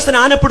യോഹന്നാനെ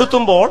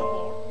സ്നാനപ്പെടുത്തുമ്പോൾ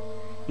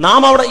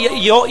നാം അവിടെ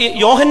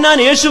യോഹന്നാൻ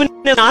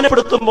യേശുവിനെ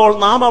സ്നാനപ്പെടുത്തുമ്പോൾ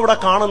നാം അവിടെ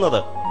കാണുന്നത്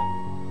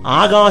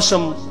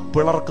ആകാശം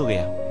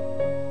പിളർക്കുകയാണ്.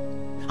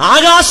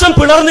 ആകാശം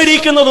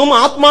പിളർന്നിരിക്കുന്നതും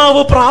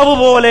ആത്മാവ് പ്രാവ്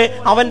പോലെ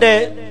അവന്റെ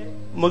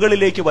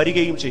മുകളിലേക്ക്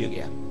വരികയും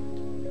ചെയ്യുകയാണ്.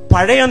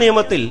 പഴയ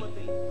നിയമത്തിൽ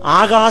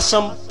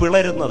ആകാശം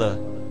പിളരുന്നത്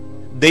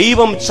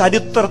ദൈവം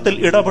ചരിത്രത്തിൽ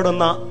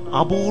ഇടപെടുന്ന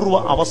അപൂർവ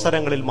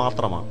അവസരങ്ങളിൽ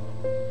മാത്രമാണ്.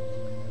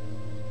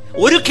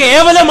 ഒരു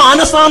കേവല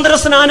മാനസാന്തര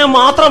സ്നാനം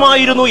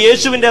മാത്രമായിരുന്നു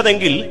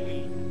യേശുവിൻ്റെതെങ്കിൽ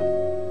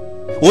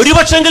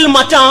ഒരുപക്ഷെങ്കിൽ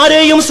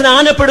മറ്റാരെയും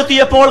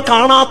സ്നാനപ്പെടുത്തിയപ്പോൾ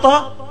കാണാത്ത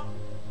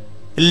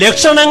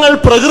ലക്ഷണങ്ങൾ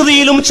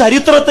പ്രകൃതിയിലും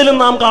ചരിത്രത്തിലും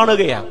നാം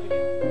കാണുകയാണ്.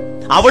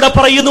 അവിടെ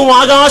പറയുന്നു,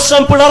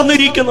 ആകാശം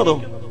പിളർന്നിരിക്കുന്നതും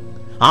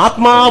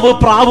ആത്മാവ്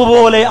പ്രാവ്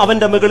പോലെ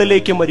അവന്റെ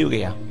മുകളിലേക്കും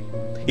വരികയാണ്.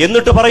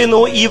 എന്നിട്ട്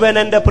പറയുന്നു, ഇവൻ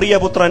എന്റെ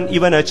പ്രിയപുത്രൻ,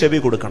 ഇവന് ചെവി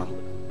കൊടുക്കണം.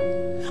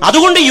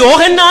 അതുകൊണ്ട്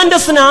യോഹന്നാന്റെ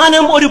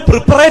സ്നാനം ഒരു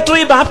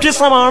പ്രിപ്പറേറ്ററി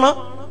ബാപ്റ്റിസമാണ്,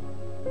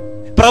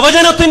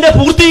 പ്രവചനത്തിന്റെ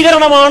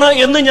പൂർത്തീകരണമാണ്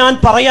എന്ന് ഞാൻ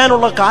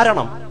പറയാനുള്ള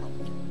കാരണം,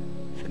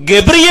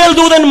 ഗബ്രിയേൽ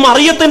ദൂതൻ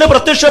മറിയത്തിന്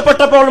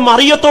പ്രത്യക്ഷപ്പെട്ടപ്പോൾ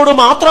മറിയത്തോട്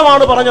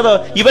മാത്രമാണ് പറഞ്ഞത്,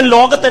 ഇവൻ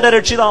ലോകത്തിന്റെ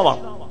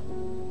രക്ഷിതാവാണ്.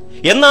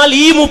 എന്നാൽ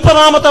ഈ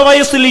 30-ാമത്തെ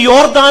വയസ്സിൽ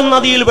യോർദാൻ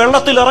നദിയിൽ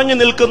വെള്ളത്തിൽ ഇറങ്ങി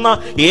നിൽക്കുന്ന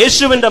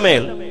യേശുവിന്റെ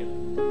മേൽ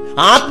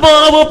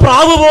ആത്മാവ്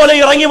പ്രാവ് പോലെ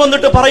ഇറങ്ങി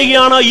വന്നിട്ട്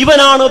പറയുകയാണ്,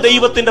 ഇവനാണ്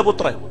ദൈവത്തിന്റെ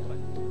പുത്രൻ.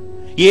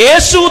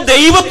 യേശു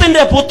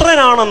ദൈവത്തിന്റെ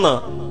പുത്രനാണെന്ന്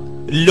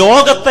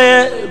ലോകത്തെ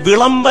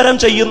വിളംബരം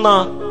ചെയ്യുന്ന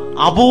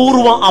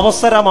അപൂർവ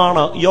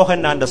അവസരമാണ്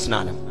യോഹന്നാന്റെ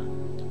സ്നാനം.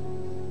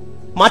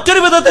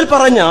 മറ്റൊരു വിധത്തിൽ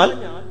പറഞ്ഞാൽ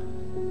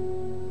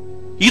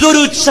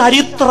ഇതൊരു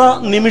ചരിത്ര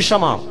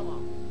നിമിഷമാണ്.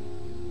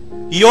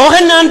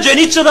 യോഹന്നാൻ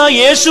ജനിച്ചത്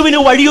യേശുവിന്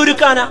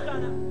വഴിയൊരുക്കാനാ.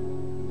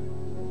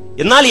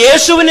 എന്നാൽ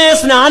യേശുവിനെ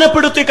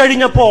സ്നാനപ്പെടുത്തി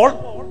കഴിഞ്ഞപ്പോൾ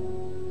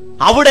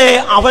അവിടെ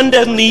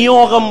അവന്റെ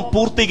നിയോഗം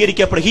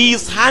പൂർത്തീകരിക്കപ്പെടും. He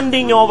is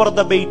handing over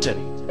the ബേറ്റൺ.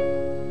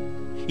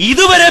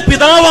 ഇതുവരെ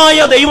പിതാവായ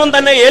ദൈവം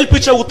തന്നെ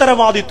ഏൽപ്പിച്ച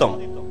ഉത്തരവാദിത്വം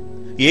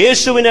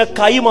യേശുവിനെ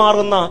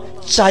കൈമാറുന്ന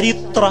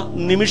ചരിത്ര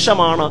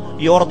നിമിഷമാണ്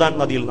യോർദാൻ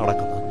നദിയിൽ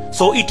നടക്കുന്നത്.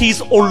 So it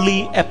is only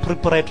A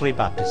preparatory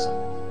baptism.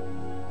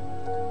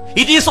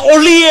 It is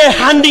only A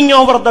handing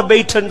over the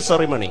ബേറ്റൺ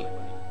ceremony.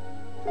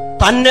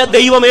 തന്നെ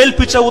ദൈവം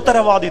ഏൽപ്പിച്ച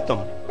ഉത്തരവാദിത്വം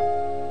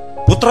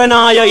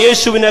പുത്രനായ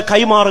യേശുവിനെ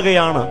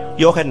കൈമാറുകയാണ്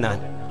യോഹന്നാൻ.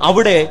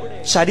 അവിടെ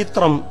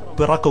ചരിത്രം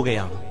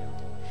പിറക്കുകയാണ്.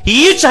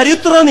 ഈ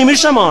ചരിത്ര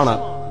നിമിഷമാണ്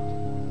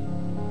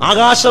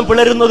ആകാശം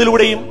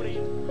പിളരുന്നതിലൂടെയും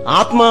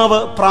ആത്മാവ്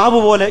പ്രാവ്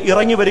പോലെ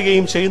ഇറങ്ങി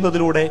വരികയും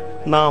ചെയ്യുന്നതിലൂടെ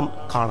നാം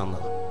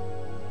കാണുന്നത്.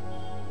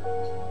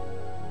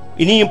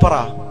 ഇനിയും പറ,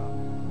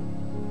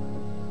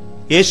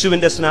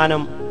 യേശുവിന്റെ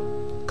സ്നാനം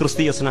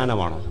ക്രിസ്തീയ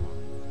സ്നാനമാണോ?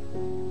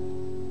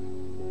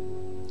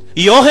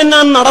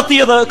 യോഹന്നാൻ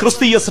നടത്തിയത്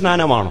ക്രിസ്തീയ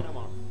സ്നാനമാണ്.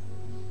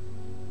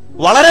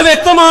 വളരെ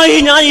വ്യക്തമായി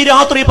ഞാൻ ഈ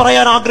രാത്രി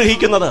പറയാൻ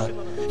ആഗ്രഹിക്കുന്നത്,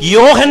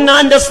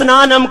 യോഹന്നാന്റെ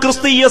സ്നാനം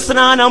ക്രിസ്തീയ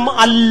സ്നാനം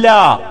അല്ല.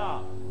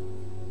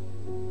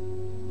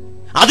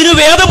 അതിന്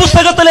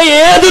വേദപുസ്തകത്തിലെ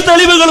ഏത്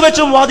തെളിവുകൾ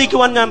വെച്ചും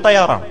വാദിക്കുവാൻ ഞാൻ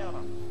തയ്യാറാണ്.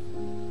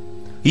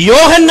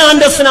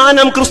 യോഹന്നാന്റെ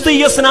സ്നാനം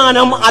ക്രിസ്തീയ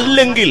സ്നാനം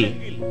അല്ലെങ്കിൽ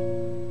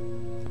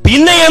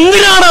പിന്നെ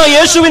എന്തിനാണ്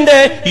യേശുവിന്റെ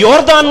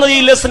യോർദാൻ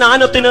നദിയിലെ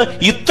സ്നാനത്തിന്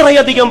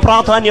ഇത്രയധികം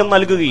പ്രാധാന്യം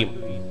നൽകുകയും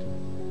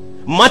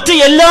മറ്റ്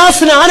എല്ലാ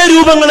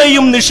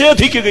സ്നാനരൂപങ്ങളെയും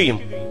നിഷേധിക്കുകയും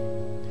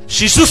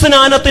ശിശു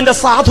സ്നാനത്തിന്റെ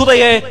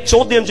സാധുതയെ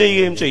ചോദ്യം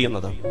ചെയ്യുകയും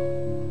ചെയ്യുന്നത്?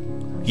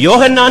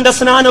 യോഹന്നാന്റെ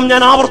സ്നാനം,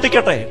 ഞാൻ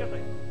ആവർത്തിക്കട്ടെ,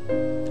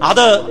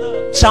 അത്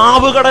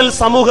ചാവുകടൽ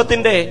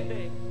സമൂഹത്തിന്റെ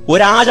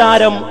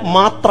ഒരാചാരം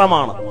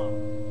മാത്രമാണ്.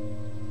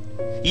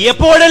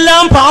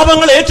 എപ്പോഴെല്ലാം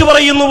പാപങ്ങൾ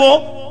ഏറ്റുപറയുന്നുവോ,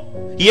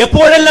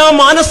 എപ്പോഴെല്ലാം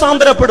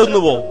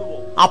മാനസാന്തരപ്പെടുന്നുവോ,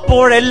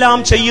 അപ്പോഴെല്ലാം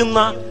ചെയ്യുന്ന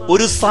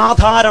ഒരു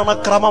സാധാരണ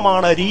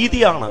ക്രമമാണ്,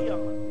 രീതിയാണ്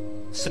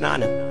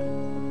സ്നാനം.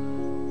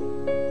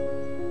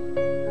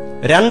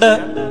 2,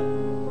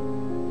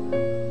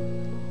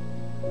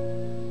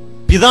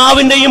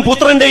 പിതാവിന്റെയും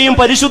പുത്രന്റെയും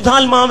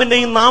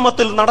പരിശുദ്ധാത്മാവിന്റെയും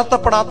നാമത്തിൽ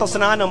നടത്തപ്പെടാത്ത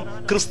സ്നാനം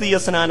ക്രിസ്തീയ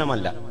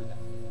സ്നാനമല്ല.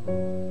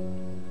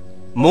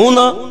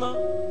 3,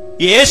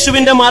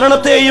 യേശുവിന്റെ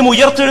മരണത്തെയും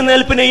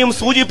ഉയർത്തെഴുന്നേൽപ്പിനെയും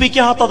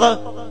സൂചിപ്പിക്കാത്തത്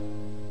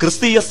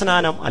ക്രിസ്തീയ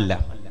സ്നാനം അല്ല.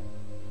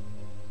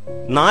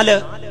 4,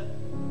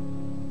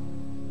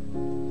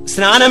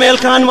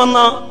 സ്നാനമേൽക്കാൻ വന്ന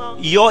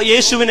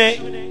യേശുവിനെ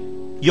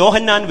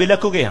യോഹന്നാൻ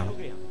വിലക്കുകയാണ്.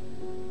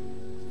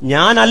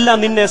 ഞാനല്ല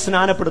നിന്നെ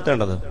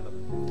സ്നാനപ്പെടുത്തേണ്ടത്,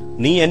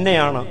 നീ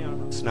എന്നെയാണ്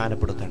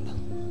സ്നാനപ്പെടുത്തേണ്ടത്.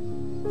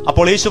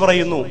 അപ്പോൾ യേശു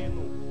പറയുന്നു,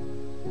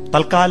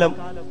 തൽക്കാലം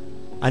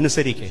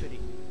അനുസരിക്കെ,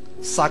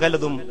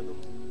 സകലതും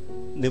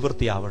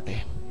നിവൃത്തിയാവട്ടെ.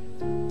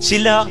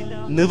 ചില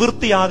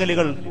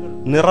നിവൃത്തിയാകലുകൾ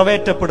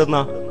നിറവേറ്റപ്പെടുന്ന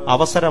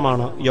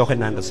അവസരമാണ്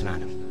യോഹന്നാന്റെ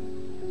സ്നാനം.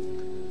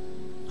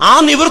 ആ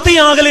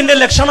നിവൃത്തിയാകലിന്റെ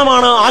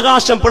ലക്ഷണമാണ്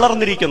ആകാശം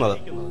പിളർന്നിരിക്കുന്നത്,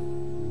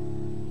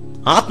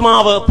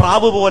 ആത്മാവ്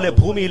പ്രാവ് പോലെ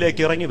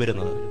ഭൂമിയിലേക്ക് ഇറങ്ങി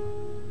വരുന്നത്,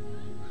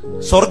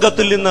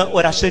 സ്വർഗത്തിൽ നിന്ന്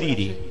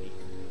ഒരശരീരി,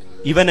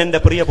 ഇവൻ എന്റെ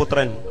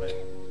പ്രിയപുത്രൻ,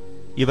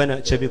 ഇവന്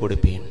ചെവി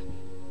കൊടുപ്പീൻ.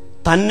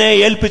 തന്നെ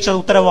ഏൽപ്പിച്ച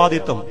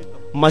ഉത്തരവാദിത്വം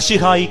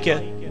മശിഹായിക്ക്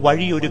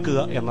വഴിയൊരുക്കുക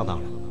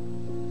എന്നതാണ്.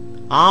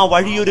 ആ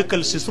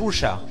വഴിയൊരുക്കൽ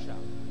ശുശ്രൂഷ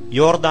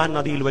യോർദാൻ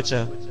നദിയിൽ വെച്ച്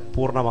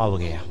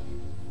പൂർണ്ണമാവുകയാണ്.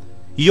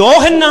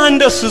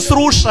 യോഹന്നാന്റെ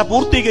ശുശ്രൂഷ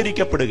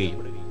പൂർത്തീകരിക്കപ്പെടുകയും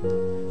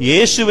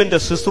യേശുവിന്റെ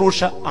ശുശ്രൂഷ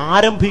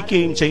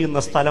ആരംഭിക്കുകയും ചെയ്യുന്ന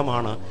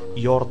സ്ഥലമാണ്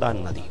യോർദാൻ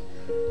നദി.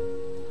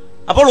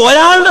 അപ്പോൾ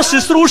ഒരാളുടെ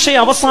ശുശ്രൂഷ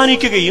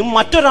അവസാനിക്കുകയും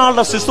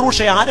മറ്റൊരാളുടെ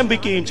ശുശ്രൂഷ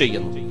ആരംഭിക്കുകയും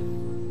ചെയ്യുന്നു.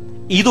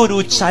 ഇതൊരു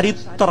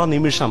ചരിത്ര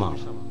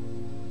നിമിഷമാണ്.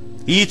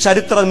 ഈ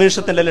ചരിത്ര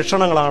നിമിഷത്തിന്റെ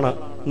ലക്ഷണങ്ങളാണ്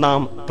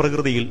നാം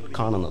പ്രകൃതിയിൽ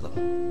കാണുന്നത്.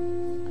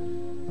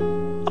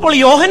 അപ്പോൾ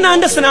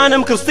യോഹന്നാന്റെ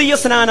സ്നാനം ക്രിസ്തീയ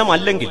സ്നാനം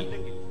അല്ലെങ്കിൽ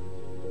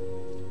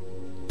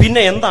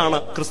പിന്നെ എന്താണ്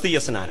ക്രിസ്തീയ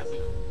സ്നാനം?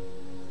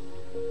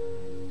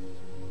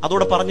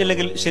 അതോടെ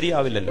പറഞ്ഞില്ലെങ്കിൽ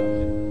ശരിയാവില്ലല്ലോ.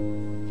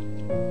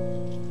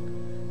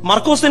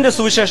 മർക്കോസിന്റെ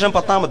സുവിശേഷം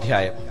 10-ാം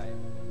അധ്യായം,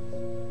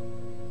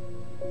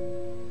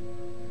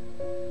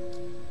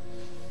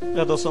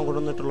 ദിവസം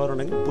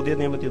കൊണ്ടുവന്നിട്ടുള്ളവരുണ്ടെങ്കിൽ പുതിയ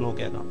നിയമത്തിൽ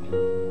നോക്കിയാൽ കാണാം.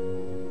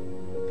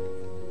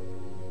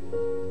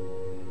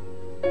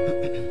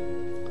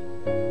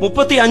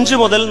 35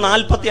 മുതൽ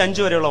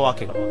 45 വരെയുള്ള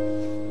വാക്യങ്ങൾ.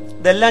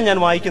 ഇതെല്ലാം ഞാൻ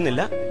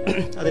വായിക്കുന്നില്ല,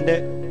 അതിന്റെ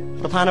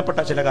പ്രധാനപ്പെട്ട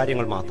ചില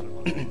കാര്യങ്ങൾ മാത്രം.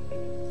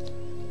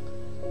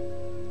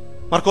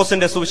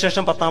 മർക്കോസിന്റെ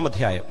സുവിശേഷം 10-ാം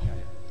അധ്യായം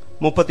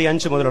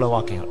 35 മുതലുള്ള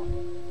വാക്യങ്ങൾ.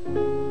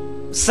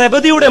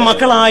 സെബദിയുടെ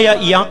മക്കളായ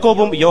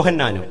യാക്കോബും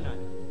യോഹന്നാനും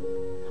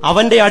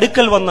അവന്റെ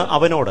അടുക്കൽ വന്ന്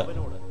അവനോട്,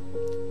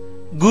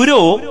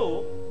 ഗുരു,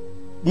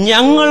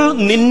 ഞങ്ങൾ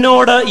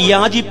നിന്നോട്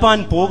യാചിപ്പാൻ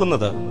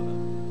പോകുന്നത്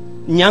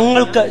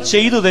ഞങ്ങൾക്ക്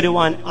ചെയ്തു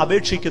തരുവാൻ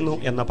അപേക്ഷിക്കുന്നു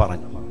എന്ന്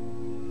പറഞ്ഞു.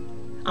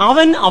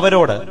 അവൻ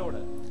അവരോട്,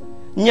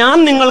 ഞാൻ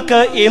നിങ്ങൾക്ക്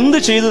എന്ത്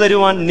ചെയ്തു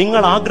തരുവാൻ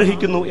നിങ്ങൾ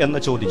ആഗ്രഹിക്കുന്നു എന്ന്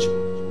ചോദിച്ചു.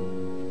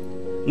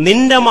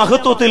 നിന്റെ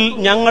മഹത്വത്തിൽ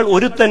ഞങ്ങൾ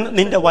ഒരുത്തൻ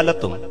നിന്റെ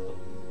വലത്തും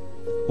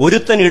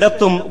ഒരുത്തൻ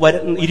ഇടത്തും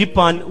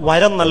ഇരിപ്പാൻ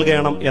വരം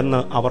നൽകണം എന്ന്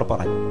അവർ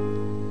പറഞ്ഞു.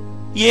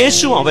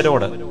 യേശു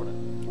അവരോട്,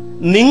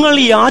 നിങ്ങൾ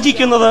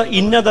യാചിക്കുന്നത്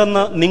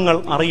ഇന്നതെന്ന് നിങ്ങൾ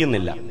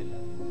അറിയുന്നില്ല.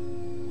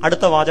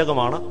 അടുത്ത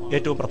വാചകമാണ്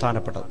ഏറ്റവും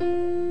പ്രധാനപ്പെട്ടത്.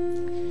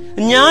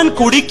 ഞാൻ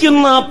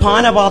കുടിക്കുന്ന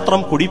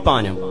പാനപാത്രം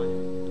കുടിപ്പാനും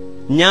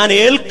ഞാൻ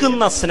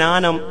ഏൽക്കുന്ന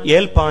സ്നാനം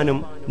ഏൽപ്പാനും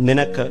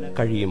നിനക്ക്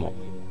കഴിയുമോ?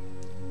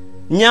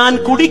 ഞാൻ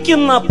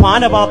കുടിക്കുന്ന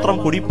പാനപാത്രം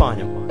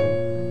കുടിപ്പാനും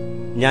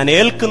ഞാൻ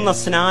ഏൽക്കുന്ന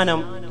സ്നാനം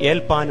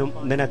ഏൽപ്പാനും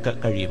നിനക്ക്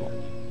കഴിയുമോ?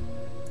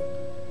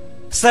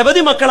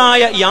 സെബദി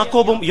മക്കളായ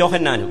യാക്കോബും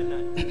യോഹന്നാനും,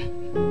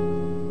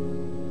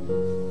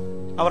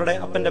 അവരുടെ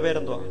അപ്പന്റെ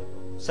പേരെന്തുവാ?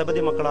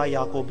 സെബദി മക്കളായ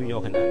യാക്കോബും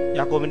യോഹന്നാൻ.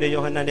 യാക്കോബിന്റെ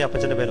യോഹന്നാന്റെ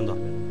അപ്പച്ചന്റെ പേരെന്തുവാ?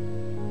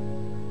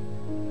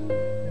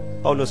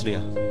 പൗലോസ്ലിയ.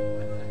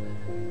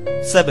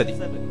 സെബദി.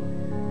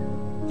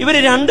 ഇവര്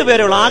 2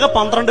 പേരുള്ള, ആകെ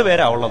 12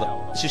 പേരാ ഉള്ളത്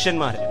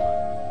ശിഷ്യന്മാര്.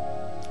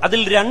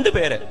 അതിൽ 2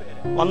 പേര്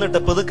വന്നിട്ട്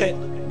പതുക്കെ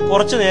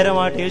കുറച്ചു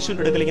നേരമായിട്ട്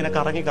യേശുവിന്റെ അടുക്കൽ ഇങ്ങനെ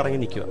കറങ്ങി കറങ്ങി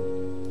നിൽക്കുക.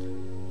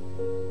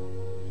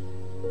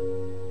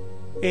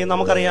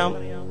 നമുക്കറിയാം,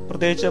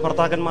 പ്രത്യേകിച്ച്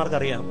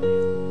ഭർത്താക്കന്മാർക്കറിയാം,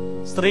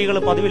 സ്ത്രീകൾ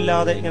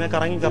പതിവില്ലാതെ ഇങ്ങനെ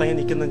കറങ്ങി കറങ്ങി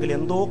നിൽക്കുന്നെങ്കിൽ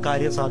എന്തോ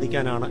കാര്യം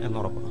സാധിക്കാനാണ്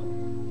എന്നുറപ്പ്.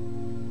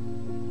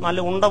 നല്ല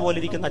ഉണ്ട പോലെ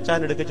ഇരിക്കുന്ന അച്ചാൻ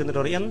എടുക്ക ചെന്നിട്ട്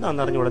പറയും,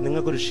 എന്താണെന്ന് അറിഞ്ഞൂടെ,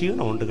 നിങ്ങൾക്കൊരു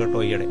ക്ഷീണമുണ്ട് കേട്ടോ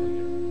ഈയിടെ.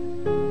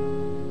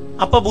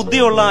 അപ്പൊ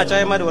ബുദ്ധിയുള്ള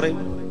അച്ചായന്മാർ പറയും,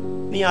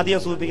 നീ അധികം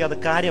സൂചിപ്പിക്കാതെ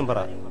കാര്യം പറ.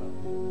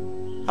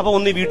 അപ്പൊ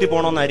ഒന്ന് വീട്ടിൽ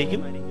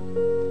പോകണമെന്നായിരിക്കും,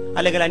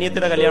 അല്ലെങ്കിൽ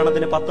അനിയത്തിയുടെ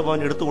കല്യാണത്തിന് 10 പവൻ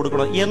എടുത്തു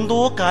കൊടുക്കണം, എന്തോ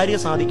കാര്യം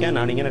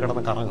സാധിക്കാനാണ് ഇങ്ങനെ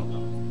കിടന്ന് കറങ്ങുന്നത്.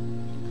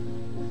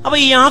 അപ്പൊ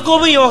ഈ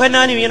യാക്കോബും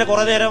യോഹന്നാനും ഇങ്ങനെ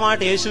കുറെ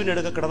നേരമായിട്ട് യേശുവിന്റെ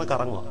അടുക്ക കിടന്ന്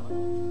കറങ്ങുക.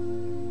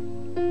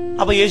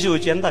 അപ്പൊ യേശു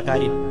ചോദിച്ചു, എന്താ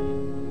കാര്യം?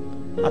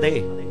 അതെ,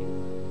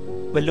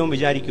 വല്ലതും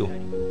വിചാരിക്കൂ.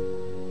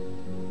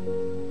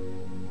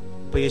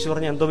 അപ്പൊ യേശു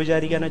പറഞ്ഞ, എന്തോ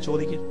വിചാരിക്കാനാ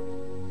ചോദിക്കും.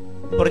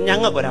 പറഞ്ഞു,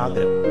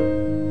 ഞങ്ങൾക്കൊരാഗ്രഹം.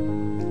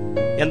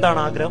 എന്താണ്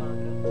ആഗ്രഹം?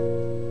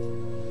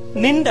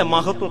 നിന്റെ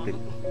മഹത്വത്തിൽ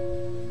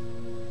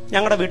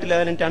ഞങ്ങളുടെ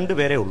വീട്ടിലേതായാലും 2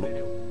 പേരേ ഉള്ളൂ.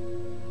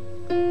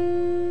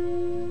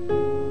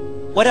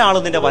 ഒരാൾ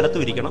നിന്റെ വലത്തു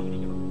ഇരിക്കണം,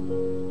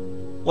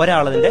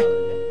 ഒരാൾ നിന്റെ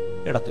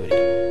ഇടത്തു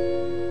ഇരിക്കണം.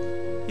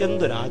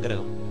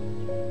 എന്തൊരാഗ്രഹം!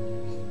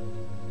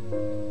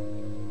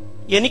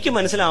 എനിക്ക്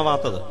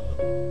മനസ്സിലാവാത്തത്,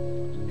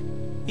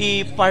 ഈ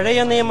പഴയ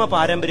നിയമ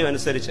പാരമ്പര്യം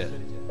അനുസരിച്ച്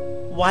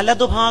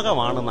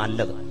വലതുഭാഗമാണ്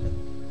നല്ലത്,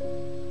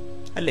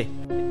 അല്ലേ?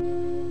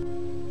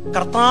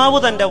 കർത്താവ്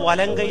തന്റെ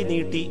വലങ്കൈ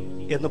നീട്ടി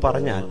എന്ന്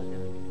പറഞ്ഞാൽ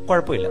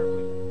കുഴപ്പമില്ല.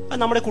 അത്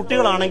നമ്മുടെ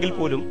കുട്ടികളാണെങ്കിൽ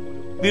പോലും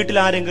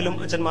വീട്ടിലാരെങ്കിലും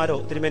അച്ഛന്മാരോ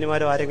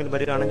തിരുമേനിമാരോ ആരെങ്കിലും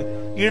വരികയാണെങ്കിൽ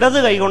ഇടത്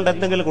കൈ കൊണ്ട്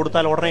എന്തെങ്കിലും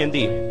കൊടുത്താൽ ഉടനെ എന്ത്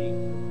ചെയ്യും?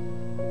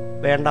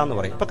 വേണ്ടാന്ന്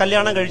പറയും. ഇപ്പൊ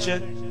കല്യാണം കഴിച്ച്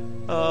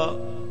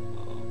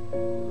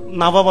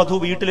നവവധു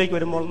വീട്ടിലേക്ക്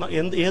വരുമ്പോൾ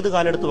ഏത്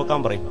കാലെടുത്ത്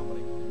വെക്കാൻ പറയും?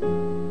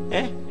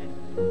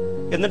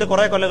 എന്നിട്ട്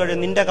കുറെ കൊല്ലം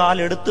കഴിയും, നിന്റെ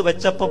കാലെടുത്ത്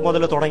വെച്ചപ്പോ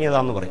മുതൽ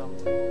തുടങ്ങിയതാന്ന് പറയും.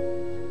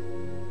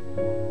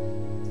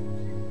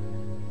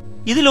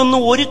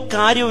 ഇതിലൊന്നും ഒരു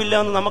കാര്യമില്ല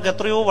എന്ന് നമുക്ക്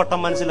എത്രയോ വട്ടം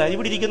മനസ്സിലായി.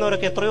 ഇവിടെ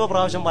ഇരിക്കുന്നവരൊക്കെ എത്രയോ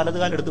പ്രാവശ്യം വലത്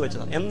കാലെടുത്ത്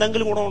വെച്ചതാണ്.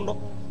 എന്തെങ്കിലും ഗുണമുണ്ടോ?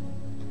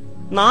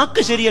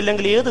 നാക്ക്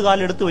ശരിയല്ലെങ്കിൽ ഏത്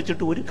കാലെടുത്ത്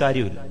വെച്ചിട്ട് ഒരു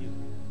കാര്യമില്ല.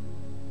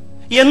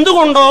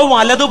 എന്തുകൊണ്ടോ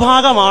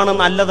വലതുഭാഗമാണ്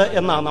നല്ലത്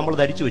എന്നാണ് നമ്മൾ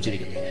ധരിച്ചു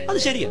വെച്ചിരിക്കുന്നത്. അത്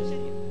ശരിയാണ്,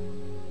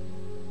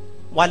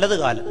 വലത്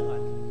കാലം.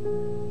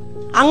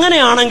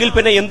 അങ്ങനെയാണെങ്കിൽ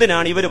പിന്നെ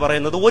എന്തിനാണ് ഇവർ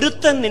പറയുന്നത്,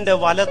 ഒരുത്തൻ നിന്റെ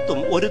വലത്തും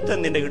ഒരുത്തൻ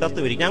നിന്റെ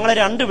ഇടത്തും ഇരിക്കും, ഞങ്ങളെ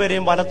 2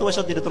 പേരെയും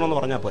വലത്തുവശത്ത് ഇരുത്തണമെന്ന്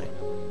പറഞ്ഞാൽ പോരെ?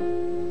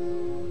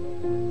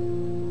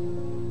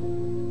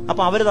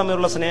 അപ്പൊ അവര്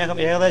തമ്മിലുള്ള സ്നേഹം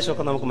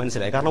ഏകദേശമൊക്കെ നമുക്ക്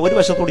മനസ്സിലായി. കാരണം ഒരു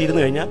വശത്തോട്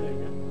ഇരുന്ന് കഴിഞ്ഞാൽ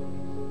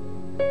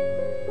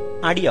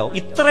അടിയാവും.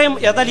 ഇത്രയും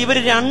ഏതായാൽ ഇവർ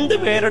 2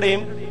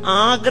 പേരുടെയും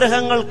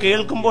ആഗ്രഹങ്ങൾ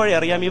കേൾക്കുമ്പോഴേ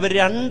അറിയാം ഇവർ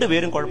 2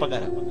 പേരും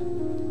കുഴപ്പക്കാരാണ്.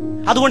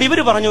 അതുകൊണ്ട് ഇവർ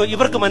പറഞ്ഞു,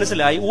 ഇവർക്ക്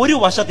മനസ്സിലായി ഒരു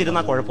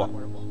വശത്തിരുന്നാ കുഴപ്പം.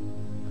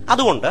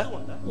 അതുകൊണ്ട്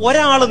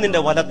ഒരാള്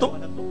നിന്റെ വലത്തും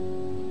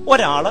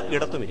ഒരാള്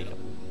ഇടത്തും ഇരിക്കും.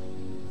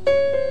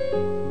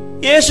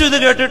 യേശു ഇത്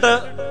കേട്ടിട്ട്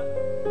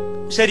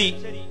ശരി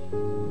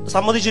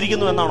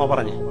സമ്മതിച്ചിരിക്കുന്നു എന്നാണോ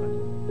പറഞ്ഞേ?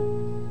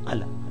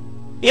 അല്ല.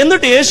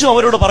 എന്നിട്ട് യേശു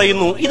അവരോട്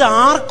പറയുന്നു, ഇത്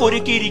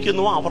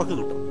ആർക്കൊരുക്കിയിരിക്കുന്നുവോ അവർക്ക്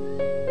കിട്ടും.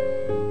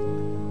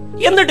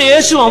 എന്നിട്ട്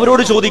യേശു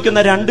അവരോട് ചോദിക്കുന്ന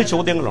 2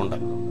 ചോദ്യങ്ങളുണ്ട്.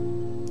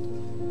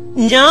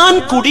 ഞാൻ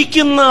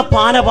കുടിക്കുന്ന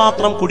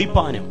പാനപാത്രം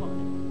കുടിപ്പാനും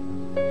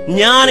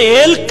ഞാൻ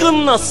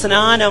ഏൽക്കുന്ന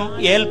സ്നാനം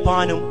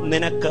ഏൽപ്പാനും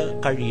നിനക്ക്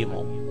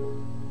കഴിയുമോ?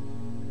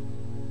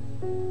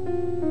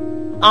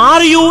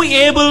 Are you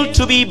able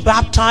to be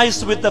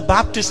baptized with the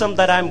baptism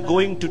that I am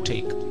going to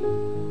take?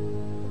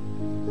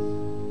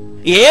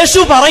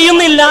 യേശു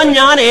പറയുന്നില്ല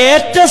ഞാൻ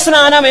ഏറ്റ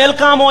സ്നാനം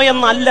ഏൽക്കാമോ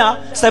എന്നല്ല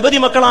സെബദി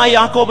മക്കളായ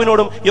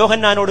യാക്കോബിനോടും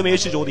യോഹന്നാനോടും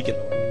യേശു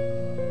ചോദിക്കുന്നു.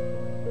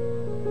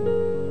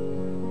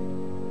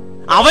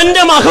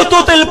 അവന്റെ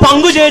മഹത്വത്തിൽ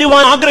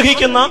പങ്കുചേരുവാൻ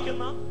ആഗ്രഹിക്കുന്ന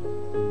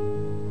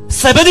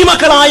സെബദി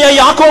മക്കളായ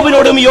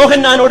യാക്കോബിനോടും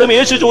യോഹന്നാനോടും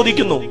യേശു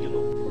ചോദിക്കുന്നു,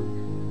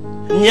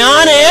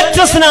 ഞാൻ ഏറ്റ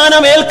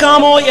സ്നാനം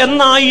ഏൽക്കാമോ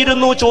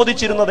എന്നായിരുന്നു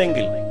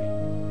ചോദിച്ചിരുന്നതെങ്കിൽ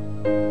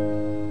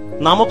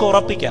നമുക്ക്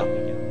ഉറപ്പിക്കാം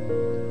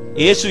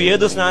യേശു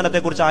ഏത്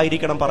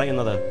സ്നാനത്തെക്കുറിച്ചായിരിക്കണം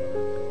പറയുന്നത്?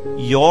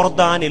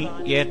 യോർദാനിൽ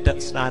ഏറ്റ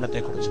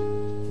സ്നാനത്തെക്കുറിച്ച്.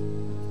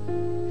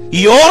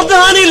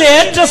 യോർദാനിൽ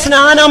ഏറ്റ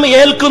സ്നാനം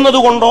ഏൽക്കുന്നത്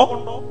കൊണ്ടോ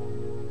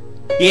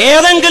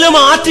ഏതെങ്കിലും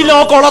ആറ്റിലോ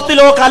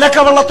കുളത്തിലോ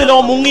കലക്കവെള്ളത്തിലോ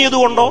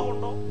മുങ്ങിയതുകൊണ്ടോ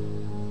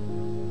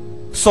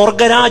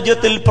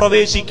സ്വർഗരാജ്യത്തിൽ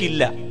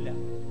പ്രവേശിക്കില്ല.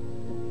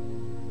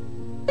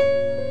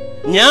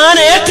 ഞാൻ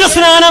ഏറ്റ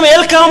സ്നാനം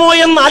ഏൽക്കാമോ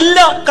എന്നല്ല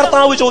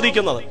കർത്താവ്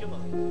ചോദിക്കുന്നത്.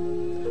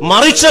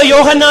 മറിച്ച്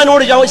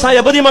യോഹന്നാനോട്,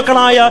 സെബദി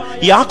മക്കളായ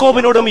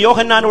യാക്കോബിനോടും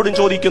യോഹന്നാനോടും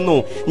ചോദിക്കുന്നു,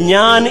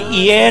 ഞാൻ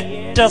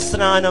ഏറ്റ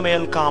സ്നാനം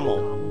ഏൽക്കാമോ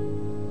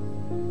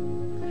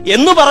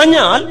എന്ന്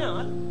പറഞ്ഞാൽ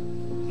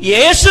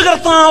യേശു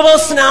കർത്താവ്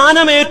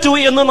സ്നാനമേറ്റു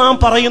എന്ന് നാം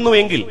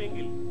പറയുന്നുവെങ്കിൽ,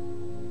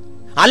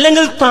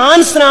 അല്ലെങ്കിൽ താൻ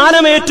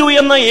സ്നാനമേറ്റു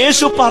എന്ന്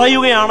യേശു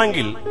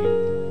പറയുകയാണെങ്കിൽ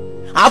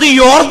അത്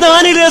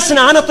യോർദാനിലെ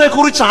സ്നാനത്തെ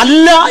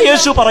കുറിച്ചല്ല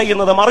യേശു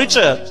പറയുന്നത്.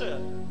 മറിച്ച്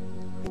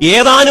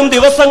ഏതാനും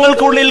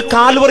ദിവസങ്ങൾക്കുള്ളിൽ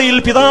കാൽവറിയിൽ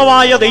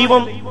പിതാവായ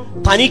ദൈവം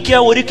തനിക്ക്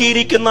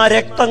ഒരുക്കിയിരിക്കുന്ന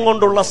രക്തം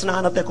കൊണ്ടുള്ള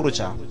സ്നാനത്തെ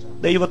കുറിച്ചാണ്.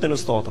 ദൈവത്തിന്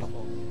സ്തോത്രം.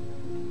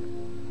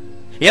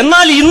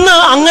 എന്നാൽ ഇന്ന്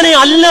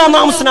അങ്ങനെയല്ല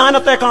നാം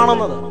സ്നാനത്തെ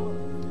കാണുന്നത്.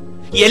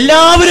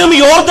 എല്ലാവരും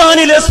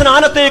യോർദാനിലെ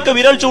സ്നാനത്തേക്ക്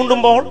വിരൽ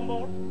ചൂണ്ടുമ്പോൾ,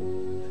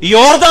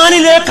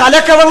 യോർദാനിലെ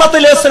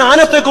കലക്കവെള്ളത്തിലെ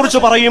സ്നാനത്തെ കുറിച്ച്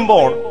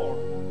പറയുമ്പോൾ,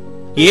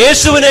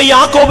 യേശുവിനെ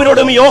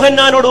യാക്കോബിനോടും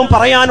യോഹന്നാനോടും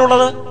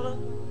പറയാനുള്ളത്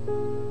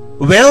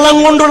വെള്ളം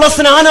കൊണ്ടുള്ള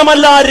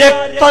സ്നാനമല്ല,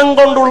 രക്തം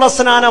കൊണ്ടുള്ള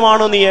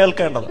സ്നാനമാണ് നീ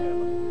ഏൽക്കേണ്ടത്.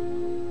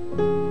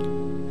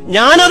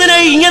 ഞാനതിനെ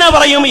ഇങ്ങനെ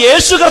പറയും,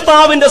 യേശു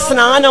കർത്താവിന്റെ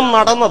സ്നാനം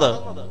നടന്നത്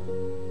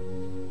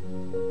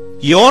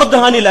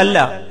യോർദാനിലല്ല,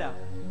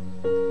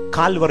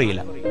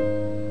 കാൽവറിയിലാണ്.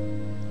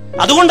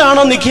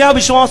 അതുകൊണ്ടാണ്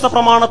നിഖ്യാവിശ്വാസ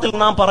പ്രമാണത്തിൽ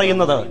നാം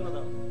പറയുന്നത്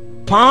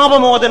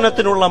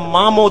പാപമോചനത്തിനുള്ള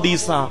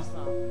മാമോദീസ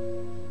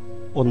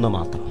ഒന്ന്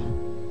മാത്രം.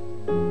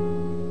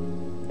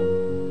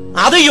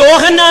 അത്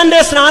യോഹന്നാന്റെ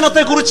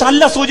സ്നാനത്തെ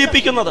കുറിച്ചല്ല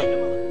സൂചിപ്പിക്കുന്നത്,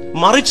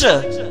 മറിച്ച്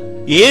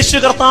യേശു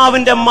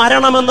കർത്താവിന്റെ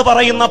മരണം എന്ന്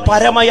പറയുന്ന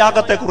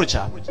പരമയാഗത്തെ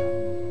കുറിച്ചാണ്.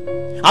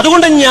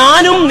 അതുകൊണ്ട്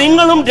ഞാനും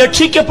നിങ്ങളും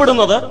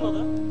രക്ഷിക്കപ്പെടുന്നത്,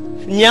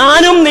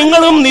 ഞാനും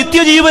നിങ്ങളും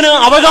നിത്യജീവന്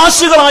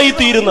അവകാശികളായി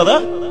തീരുന്നത്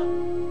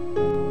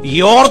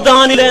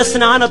യോർദാനിലെ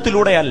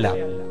സ്നാനത്തിലൂടെയല്ല,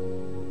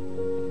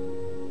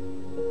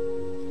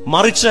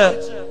 മറിച്ച്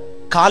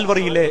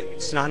കാൽവറിയിലെ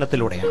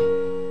സ്നാനത്തിലൂടെയാണ്.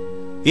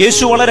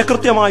 യേശു വളരെ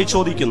കൃത്യമായി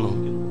ചോദിക്കുന്നു,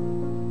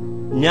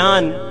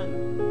 ഞാൻ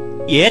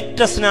ഏറ്റ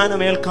സ്നാനം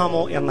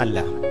ഏൽക്കാമോ എന്നല്ല,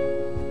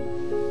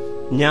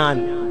 ഞാൻ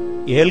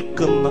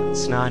ഏൽക്കുന്ന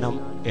സ്നാനം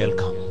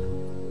ഏൽക്കാം.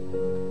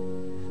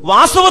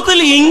 വാസ്തവത്തിൽ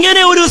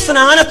ഇങ്ങനെ ഒരു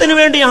സ്നാനത്തിന്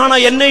വേണ്ടിയാണ്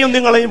എന്നെയും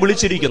നിങ്ങളെയും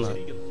വിളിച്ചിരിക്കുന്നത്.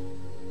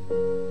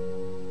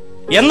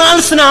 എന്നാൽ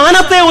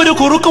സ്നാനത്തെ ഒരു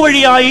കുറുക്കു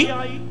വഴിയായി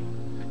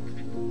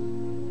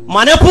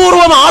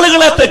മനഃപൂർവ്വം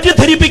ആളുകളെ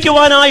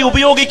തെറ്റിദ്ധരിപ്പിക്കുവാനായി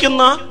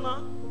ഉപയോഗിക്കുന്ന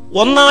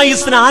ഒന്നായി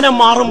സ്നാനം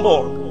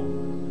മാറുമ്പോൾ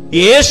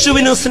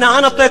യേശുവിന്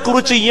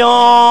സ്നാനത്തെക്കുറിച്ച്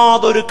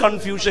യാതൊരു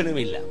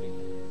കൺഫ്യൂഷനുമില്ല.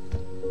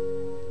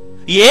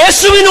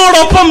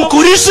 യേശുവിനോടൊപ്പം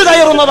കുരിശ്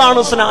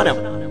കയറുന്നതാണ് സ്നാനം,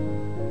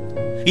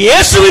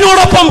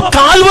 യേശുവിനോടൊപ്പം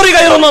കാൽവറി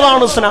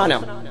കയറുന്നതാണ്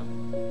സ്നാനം.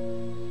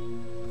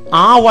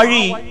 ആ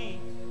വഴി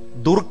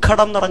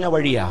ദുർഘടം നിറഞ്ഞ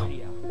വഴിയാ.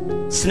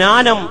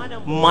 സ്നാനം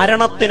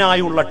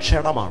മരണത്തിനായുള്ള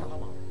ക്ഷണമാണ്,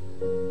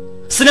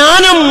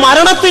 സ്നാനം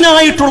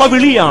മരണത്തിനായിട്ടുള്ള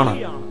വിളിയാണ്.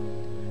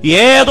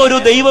 ഏതൊരു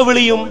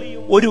ദൈവവിളിയും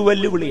ഒരു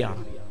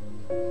വെല്ലുവിളിയാണ്.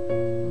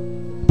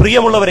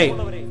 പ്രിയമുള്ളവരെ,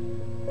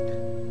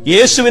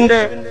 യേശുവിന്റെ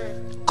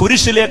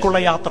കുരിശിലേക്കുള്ള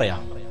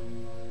യാത്രയാണ്.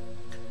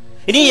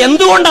 ഇനി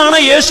എന്തുകൊണ്ടാണ്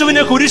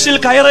യേശുവിന് കുരിശിൽ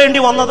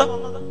കയറേണ്ടി വന്നത്?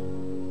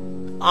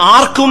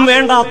 ആർക്കും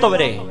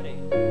വേണ്ടാത്തവരെ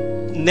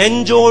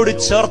നെഞ്ചോട്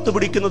ചേർത്ത്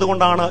പിടിക്കുന്നത്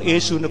കൊണ്ടാണ്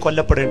യേശുവിന്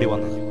കൊല്ലപ്പെടേണ്ടി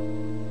വന്നത്.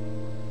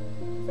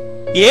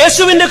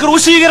 യേശുവിന്റെ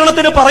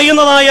ക്രൂശീകരണത്തിന്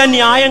പറയുന്നതായ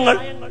ന്യായങ്ങൾ,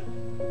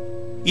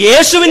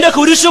 യേശുവിന്റെ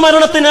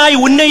കുരിശുമരണത്തിനായി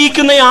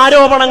ഉന്നയിക്കുന്ന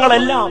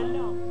ആരോപണങ്ങളെല്ലാം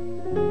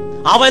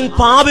അവൻ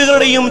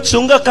പാപികളുടെയും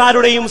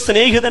ചുങ്കക്കാരുടെയും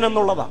സ്നേഹിതൻ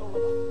എന്നുള്ളതാണ്.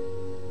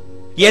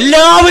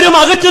 എല്ലാവരും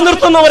അകറ്റി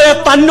നിർത്തുന്നവരെ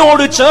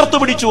തന്നോട് ചേർത്ത്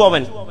പിടിച്ചു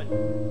അവൻ.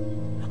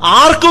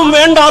 ആർക്കും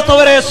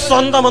വേണ്ടാത്തവരെ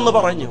സ്വന്തമെന്ന്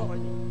പറഞ്ഞു.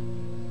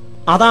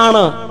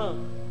 അതാണ്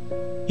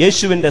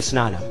യേശുവിന്റെ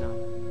സ്നാനം.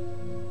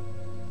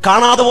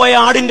 കാണാതെ പോയ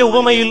ആടിന്റെ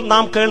ഉപമയിൽ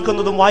നാം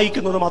കേൾക്കുന്നതും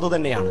വായിക്കുന്നതും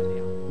അതുതന്നെയാണ്.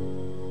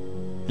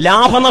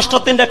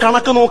 ലാഭനഷ്ടത്തിന്റെ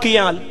കണക്ക്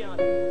നോക്കിയാൽ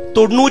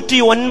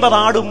 99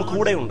 ആടും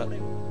കൂടെയുണ്ട്.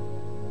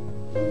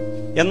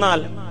 എന്നാൽ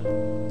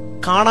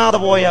കാണാതെ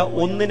പോയ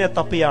ഒന്നിനെ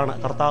തപ്പിയാണ്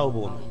കർത്താവ്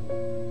പോകുന്നത്.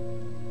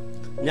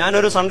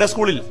 ഞാനൊരു സൺഡേ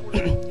സ്കൂളിൽ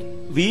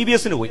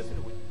VBSന് പോയി,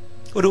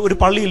 ഒരു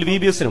പള്ളിയിൽ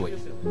VBSന് പോയി.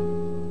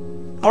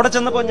 അവിടെ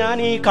ചെന്നപ്പോ ഞാൻ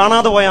ഈ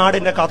കാണാതെ പോയ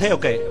ആടിന്റെ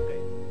കഥയൊക്കെ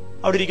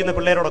അവിടെ ഇരിക്കുന്ന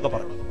പിള്ളേരോടൊക്കെ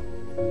പറഞ്ഞു.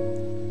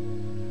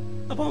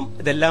 അപ്പം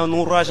ഇതെല്ലാം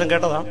 100 പ്രാവശ്യം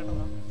കേട്ടതാണ്.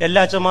 എല്ലാ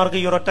അച്ഛന്മാർക്കും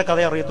ഈ ഒരൊറ്റ കഥ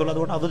അറിയത്തുള്ളൂ.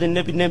 അതുകൊണ്ട് അത്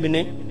തന്നെ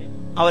പിന്നെ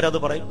അവരത്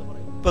പറയും.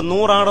 ഇപ്പൊ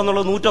 100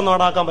 ആടെന്നുള്ളത് 101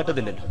 ആടാക്കാൻ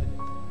പറ്റത്തില്ലല്ലോ.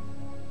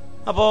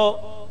 അപ്പോ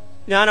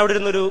ഞാൻ അവിടെ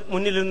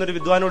മുന്നിലിരുന്നൊരു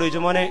വിദ്വാനോട്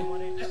ചോദിച്ചു, മോനെ,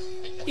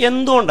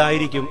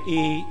 എന്തുകൊണ്ടായിരിക്കും ഈ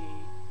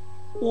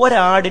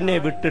ഒരാടിനെ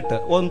വിട്ടിട്ട്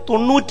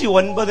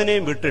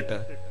 99നെയും വിട്ടിട്ട്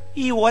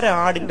ഈ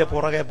ഒരാടിന്റെ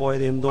പുറകെ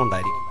പോയത്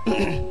എന്തുകൊണ്ടായിരിക്കും?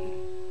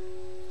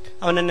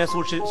 അവൻ എന്നെ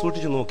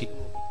സൂക്ഷിച്ചു നോക്കി.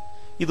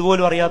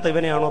 ഇതുപോലും അറിയാത്ത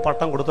ഇവനെയാണോ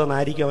പട്ടം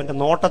കൊടുത്തതെന്നായിരിക്കും അവന്റെ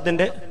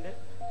നോട്ടത്തിന്റെ.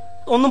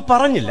 ഒന്നും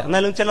പറഞ്ഞില്ല,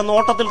 എന്നാലും ചില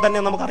നോട്ടത്തിൽ തന്നെ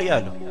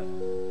നമുക്കറിയാമല്ലോ.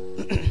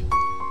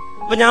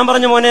 അപ്പൊ ഞാൻ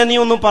പറഞ്ഞു, മോനെ നീ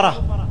ഒന്നും പറ.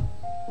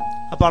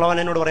 അപ്പോൾ അവൻ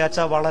എന്നോട് പറയാ,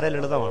 അച്ഛാ വളരെ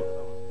ലളിതമാണ്.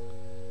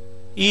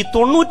 ഈ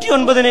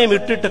 99നെയും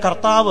ഇട്ടിട്ട്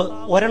കർത്താവ്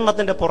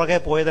ഒരെണ്ണത്തിന്റെ പുറകെ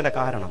പോയതിന്റെ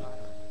കാരണം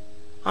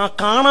ആ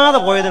കാണാതെ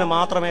പോയതിന്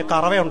മാത്രമേ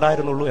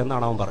കറവയുണ്ടായിരുന്നുള്ളൂ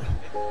എന്നാണ് അവൻ പറയുന്നത്.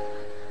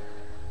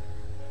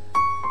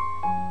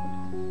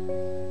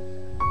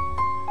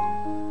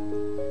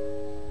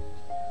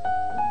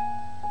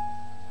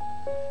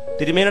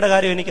 തിരുമേനിയുടെ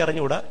കാര്യം എനിക്ക്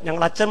അറിഞ്ഞുകൂടാ.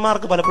 ഞങ്ങൾ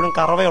അച്ഛന്മാർക്ക് പലപ്പോഴും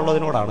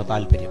കറവയുള്ളതിനോടാണ്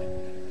താല്പര്യം.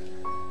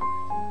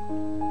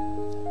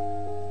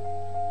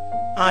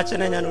 ആ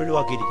അച്ഛനെ ഞാൻ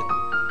ഒഴിവാക്കിയിരിക്കുന്നു.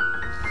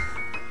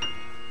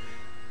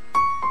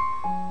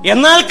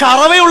 എന്നാൽ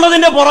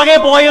കറവയുള്ളതിന്റെ പുറകെ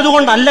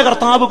പോയതുകൊണ്ടല്ല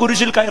കർത്താവ്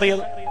കുരിശിൽ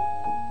കയറിയത്.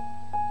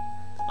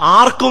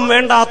 ആർക്കും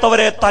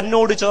വേണ്ടാത്തവരെ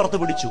തന്നോട് ചേർത്ത്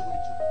പിടിച്ചു.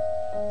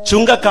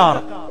 ചുങ്കക്കാർ,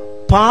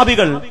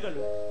 പാപികൾ,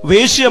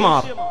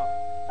 വേശ്യമാർ,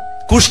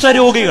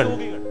 കുഷ്ഠരോഗികൾ,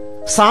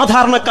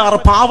 സാധാരണക്കാർ,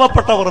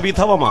 പാവപ്പെട്ടവർ,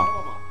 വിധവമാർ.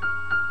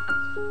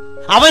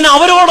 അവൻ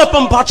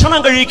അവരോടൊപ്പം ഭക്ഷണം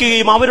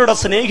കഴിക്കുകയും അവരുടെ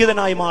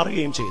സ്നേഹിതനായി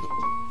മാറുകയും ചെയ്തു.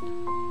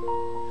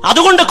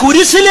 അതുകൊണ്ട്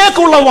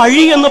കുരിശിലേക്കുള്ള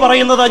വഴി എന്ന്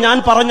പറയുന്നത്, ഞാൻ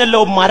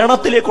പറഞ്ഞല്ലോ,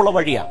 മരണത്തിലേക്കുള്ള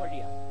വഴിയാണ്.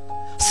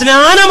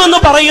 സ്നാനം എന്ന്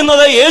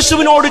പറയുന്നത്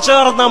യേശുവിനോട്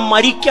ചേർന്ന്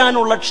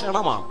മരിക്കാനുള്ള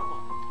ക്ഷണമാണ്.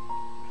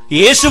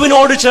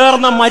 യേശുവിനോട്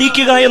ചേർന്ന്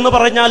മരിക്കുക എന്ന്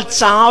പറഞ്ഞാൽ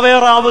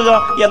ചാവേറാവുക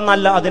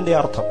എന്നല്ല അതിന്റെ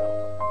അർത്ഥം.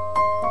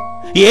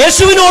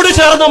 യേശുവിനോട്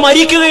ചേർന്ന്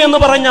മരിക്കുക എന്ന്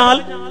പറഞ്ഞാൽ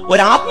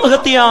ഒരു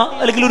ആത്മഹത്യ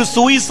അല്ലെങ്കിൽ ഒരു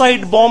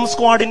സൂയിസൈഡ് ബോംബ്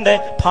സ്ക്വാഡിന്റെ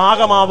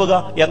ഭാഗമാവുക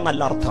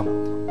എന്നല്ല അർത്ഥം.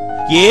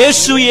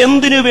 യേശു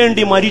എന്തിനു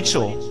വേണ്ടി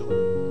മരിച്ചോ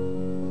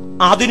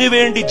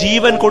അതിനുവേണ്ടി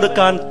ജീവൻ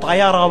കൊടുക്കാൻ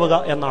തയ്യാറാവുക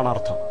എന്നാണ്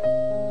അർത്ഥം.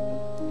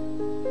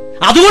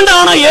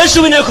 അതുകൊണ്ടാണ്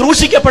യേശുവിനെ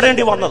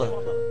ക്രൂശിക്കപ്പെടേണ്ടി വന്നത്.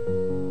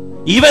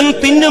 ഇവൻ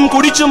തിന്നും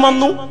കുടിച്ചും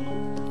വന്നു.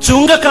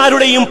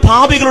 ചുങ്കക്കാരുടെയും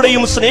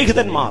പാപികളുടെയും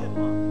സ്നേഹിതന്മാർ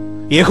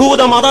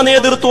യഹൂദ മത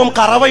നേതൃത്വം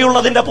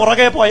കറവയുള്ളതിന്റെ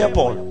പുറകെ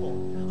പോയപ്പോൾ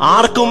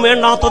ആർക്കും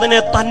വേണ്ടാത്തതിനെ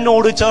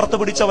തന്നോട് ചേർത്ത്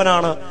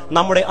പിടിച്ചവനാണ്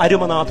നമ്മുടെ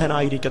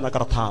അരുമനാഥനായിരിക്കുന്ന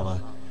കർത്താവ്.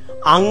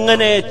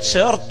 അങ്ങനെ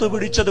ചേർത്ത്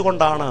പിടിച്ചത്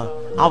കൊണ്ടാണ്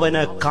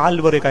അവന്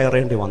കാൽവറി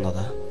കയറേണ്ടി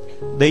വന്നത്.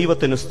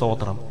 ദൈവത്തിന്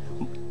സ്തോത്രം.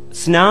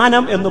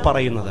 സ്നാനം എന്ന്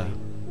പറയുന്നത്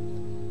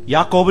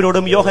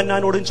യാക്കോബിനോടും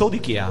യോഹന്നാനോടും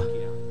ചോദിക്കുക,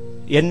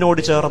 എന്നോട്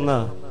ചേർന്ന്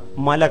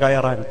മല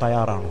കയറാൻ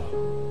തയ്യാറാണോ?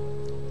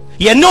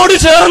 എന്നോട്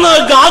ചേർന്ന്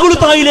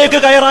ഗാഗുൽത്തായിലേക്ക്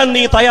കയറാൻ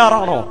നീ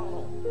തയ്യാറാണോ?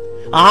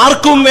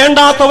 ആർക്കും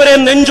വേണ്ടാത്തവരെ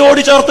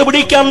നെഞ്ചോട് ചേർത്ത്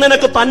പിടിക്കാൻ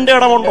നിനക്ക് തന്റെ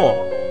ഇടമുണ്ടോ?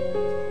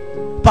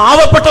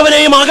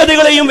 പാവപ്പെട്ടവനെയും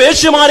അഗതികളെയും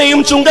വേശ്യമാരെയും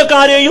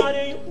ചുങ്കക്കാരെയും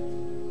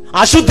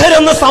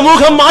അശുദ്ധരെന്ന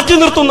സമൂഹം മാറ്റി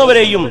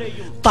നിർത്തുന്നവരെയും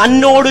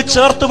തന്നോട്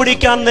ചേർത്ത്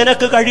പിടിക്കാൻ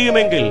നിനക്ക്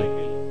കഴിയുമെങ്കിൽ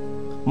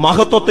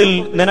മഹത്വത്തിൽ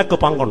നിനക്ക്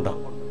പങ്കുണ്ട്.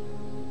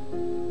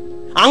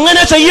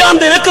 അങ്ങനെ ചെയ്യാൻ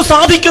നിനക്ക്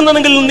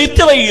സാധിക്കുന്നെങ്കിൽ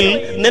നിത്യതയിൽ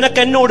നിനക്ക്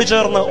എന്നോട്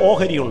ചേർന്ന്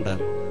ഓഹരിയുണ്ട്.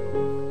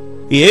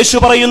 യേശു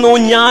പറയുന്നു,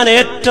 ഞാൻ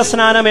ഏറ്റ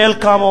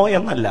സ്നാനമേൽക്കാമോ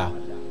എന്നല്ല,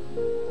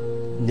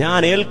 ഞാൻ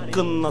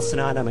ഏൽക്കുന്ന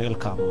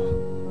സ്നാനമേൽക്കാമോ.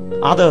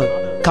 അത്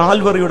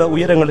കാൽവറിയുടെ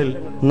ഉയരങ്ങളിൽ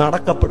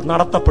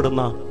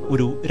നടത്തപ്പെടുന്ന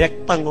ഒരു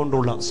രക്തം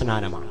കൊണ്ടുള്ള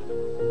സ്നാനമാണ്.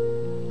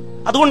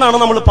 അതുകൊണ്ടാണ്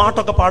നമ്മൾ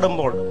പാട്ടൊക്കെ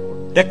പാടുമ്പോൾ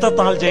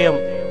രക്തത്താൽ ജയം,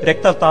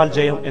 രക്തത്താൽ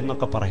ജയം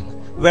എന്നൊക്കെ പറയുന്നത്.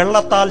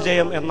 വെള്ളത്താൽ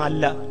ജയം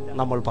എന്നല്ല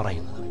നമ്മൾ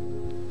പറയുന്നത്.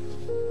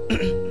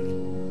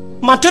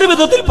 മറ്റൊരു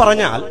വിധത്തിൽ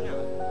പറഞ്ഞാൽ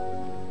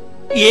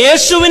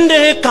യേശുവിന്റെ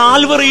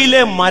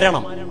കാൽവറിയിലെ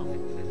മരണം,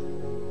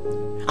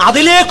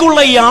 അതിലേക്കുള്ള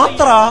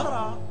യാത്ര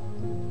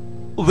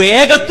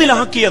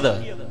വേഗത്തിലാക്കിയത്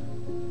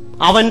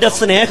അവന്റെ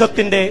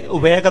സ്നേഹത്തിന്റെ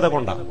വേഗത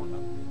കൊണ്ടാണ്.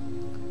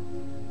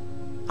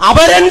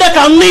 അവരെന്റെ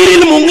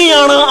കണ്ണീരിൽ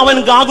മുങ്ങിയാണ് അവൻ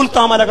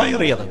ഗാഗുൽത്താമല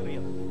കയറിയത്.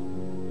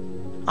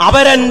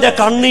 അവരെന്റെ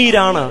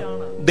കണ്ണീരാണ്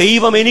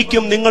ദൈവം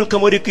എനിക്കും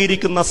നിങ്ങൾക്കും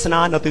ഒരുക്കിയിരിക്കുന്ന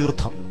സ്നാന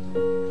തീർത്ഥം.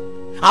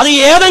 അത്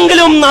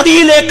ഏതെങ്കിലും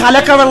നദിയിലെ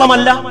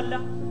കലക്കവെള്ളമല്ല,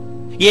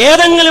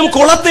 ഏതെങ്കിലും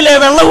കുളത്തിലെ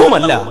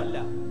വെള്ളവുമല്ല.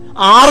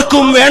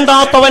 ആർക്കും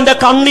വേണ്ടാത്തവന്റെ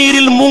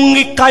കണ്ണീരിൽ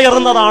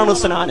മുങ്ങിക്കയറുന്നതാണ്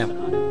സ്നാനം.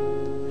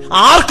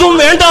 ആർക്കും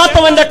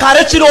വേണ്ടാത്തവന്റെ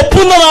കരച്ചിൽ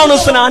ഒപ്പുന്നതാണ്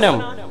സ്നാനം.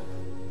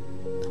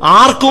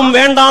 ആർക്കും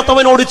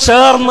വേണ്ടാത്തവനോട്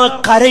ചേർന്ന്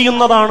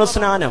കരയുന്നതാണ്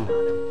സ്നാനം.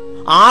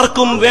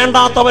 ആർക്കും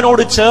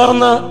വേണ്ടാത്തവനോട്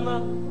ചേർന്ന്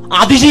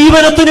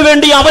അതിജീവനത്തിന്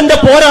വേണ്ടി അവന്റെ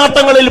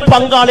പോരാട്ടങ്ങളിൽ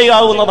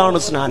പങ്കാളിയാവുന്നതാണ്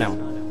സ്നാനം.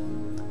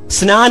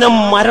 സ്നാനം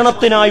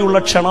മരണത്തിനായുള്ള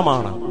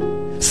ക്ഷണമാണ്.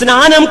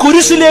 സ്നാനം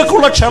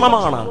കുരിശിലേക്കുള്ള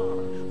ക്ഷണമാണ്.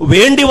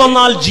 വേണ്ടി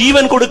വന്നാൽ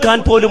ജീവൻ കൊടുക്കാൻ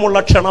പോലുമുള്ള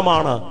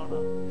ക്ഷണമാണ്.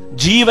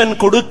 ജീവൻ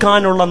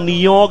കൊടുക്കാനുള്ള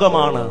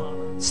നിയോഗമാണ്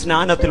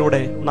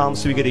സ്നാനത്തിലൂടെ നാം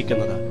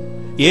സ്വീകരിക്കുന്നത്.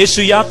 യേശു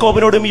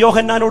യാക്കോബിനോടും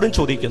യോഹന്നാനോടും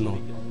ചോദിക്കുന്നു,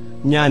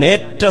 ഞാൻ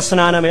ഏറ്റ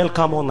സ്നാനം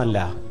ഏൽക്കാമോ എന്നല്ല,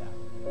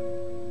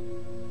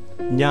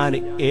 ഞാൻ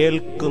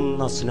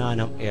ഏൽക്കുന്ന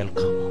സ്നാനം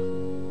ഏൽക്കാമോ.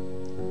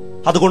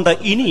 അതുകൊണ്ട്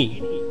ഇനി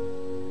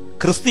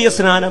ക്രിസ്തീയ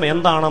സ്നാനം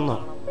എന്താണെന്ന്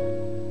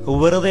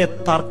വെറുതെ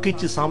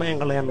തർക്കിച്ച് സമയം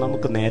കളയാൻ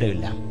നമുക്ക്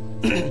നേരമില്ല.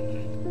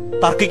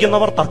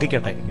 തർക്കിക്കുന്നവർ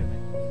തർക്കിക്കട്ടെ.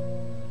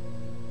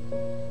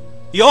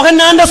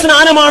 യോഹന്നാന്റെ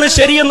സ്നാനമാണ്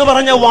ശരിയെന്ന്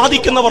പറഞ്ഞ്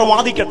വാദിക്കുന്നവർ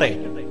വാദിക്കട്ടെ.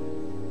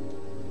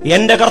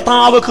 എന്റെ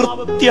കർത്താവ്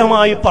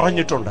കൃത്യമായി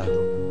പറഞ്ഞിട്ടുണ്ട്.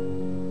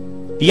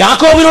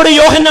 യാക്കോബിനോട്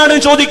യോഹന്നാനും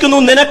ചോദിക്കുന്നു,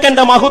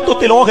 നിനക്കെന്റെ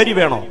മഹത്വത്തിൽ ഓഹരി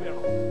വേണോ?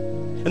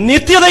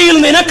 നിത്യതയിൽ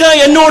നിനക്ക്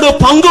എന്നോട്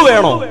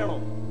പങ്കുവേണോ?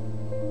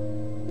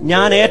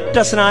 ഞാൻ ഏറ്റ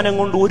സ്നാനം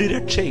കൊണ്ട് ഒരു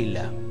രക്ഷയില്ല.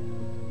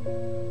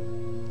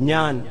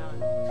 ഞാൻ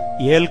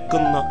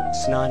ഏൽക്കുന്ന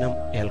സ്നാനം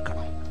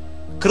ഏൽക്കണം.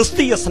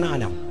 ക്രിസ്തീയ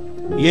സ്നാനം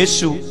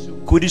യേശു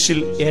കുരിശിൽ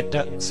ഏറ്റ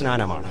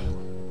സ്നാനമാണ്.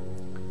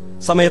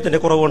 സമയത്തിന്റെ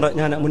കുറവുകൊണ്ട്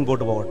ഞാൻ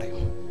മുൻപോട്ട് പോകട്ടെ.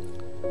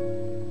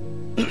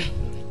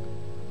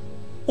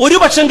 ഒരു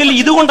പക്ഷെങ്കിൽ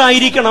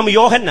ഇതുകൊണ്ടായിരിക്കണം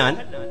യോഹന്നാൻ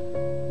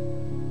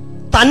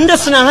തന്റെ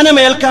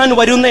സ്നാനമേൽക്കാൻ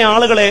വരുന്ന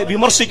ആളുകളെ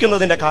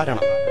വിമർശിക്കുന്നതിന്റെ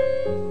കാരണം.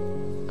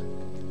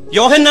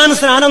 യോഹന്നാൻ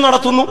സ്നാനം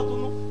നടത്തുന്നു.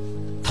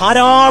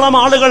 ധാരാളം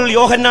ആളുകൾ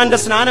യോഹന്നാന്റെ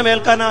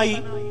സ്നാനമേൽക്കാനായി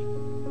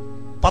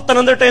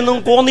പത്തനംതിട്ടയിൽ നിന്നും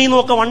കോന്നിന്നും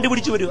ഒക്കെ വണ്ടി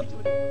പിടിച്ചു വരിക.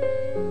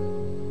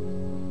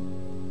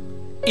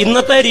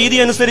 ഇന്നത്തെ രീതി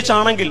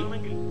അനുസരിച്ചാണെങ്കിൽ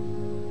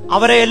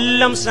അവരെ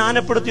എല്ലാം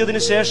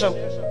സ്നാനപ്പെടുത്തിയതിനു ശേഷം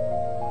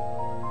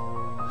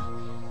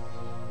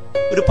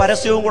ഒരു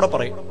പരസ്യവും കൂടെ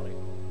പറയും.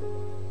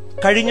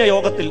 കഴിഞ്ഞ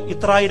യോഗത്തിൽ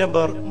ഇത്രായിരം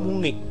പേർ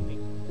മുങ്ങി,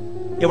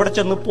 എവിടെ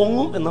ചെന്ന്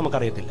പൊങ്ങും എന്ന്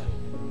നമുക്കറിയത്തില്ല.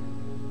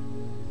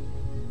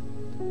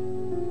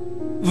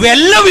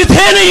 വല്ല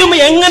വിധേനയും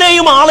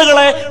എങ്ങനെയും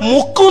ആളുകളെ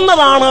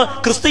മുക്കുന്നതാണ്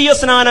ക്രിസ്തീയ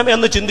സ്നാനം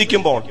എന്ന്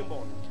ചിന്തിക്കുമ്പോൾ,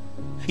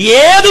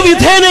 ഏത്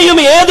വിധേനയും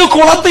ഏത്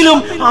കുളത്തിലും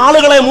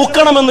ആളുകളെ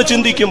മുക്കണമെന്ന്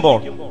ചിന്തിക്കുമ്പോൾ,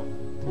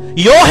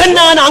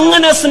 യോഹന്നാൻ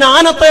അങ്ങനെ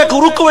സ്നാനത്തെ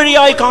കുറുക്കു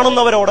വഴിയായി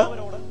കാണുന്നവരോട്,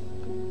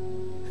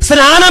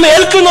 സ്നാനം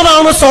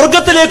ഏൽക്കുന്നതാണ്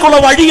സ്വർഗത്തിലേക്കുള്ള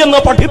വഴിയെന്ന്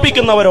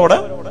പഠിപ്പിക്കുന്നവരോട്,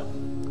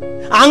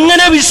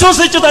 അങ്ങനെ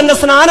വിശ്വസിച്ച് തന്നെ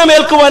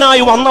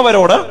സ്നാനമേൽക്കുവാനായി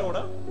വന്നവരോട്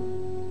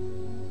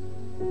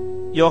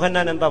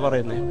യോഹന്നാൻ എന്താ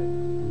പറയുന്നത്?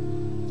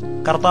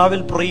 കർത്താവിൽ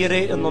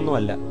പ്രിയരെ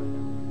എന്നൊന്നുമല്ല,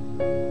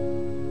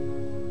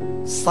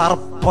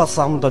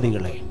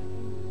 സർപ്പസന്തതികളെ.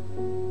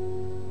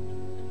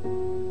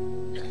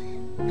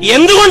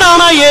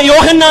 എന്തുകൊണ്ടാണ്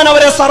യോഹന്നാൻ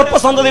അവരെ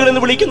സർപ്പസന്തതികൾ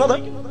എന്ന് വിളിക്കുന്നത്?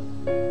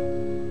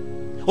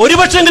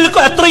 ഒരുപക്ഷെങ്കിൽ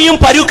അത്രയും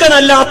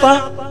പരുക്കനല്ലാത്ത,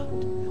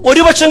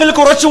 ഒരുപക്ഷെങ്കിൽ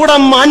കുറച്ചുകൂടെ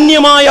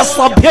മാന്യമായ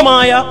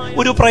സഭ്യമായ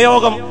ഒരു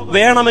പ്രയോഗം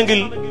വേണമെങ്കിൽ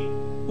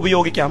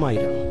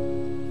ഉപയോഗിക്കാമായിരുന്നു.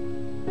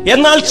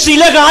 എന്നാൽ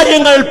ചില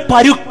കാര്യങ്ങൾ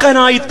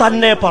പരുക്കനായി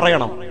തന്നെ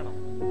പറയണം.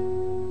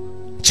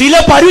 ചില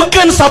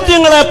പരുക്കൻ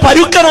സത്യങ്ങളെ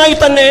പരുക്കനായി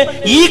തന്നെ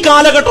ഈ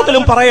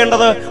കാലഘട്ടത്തിലും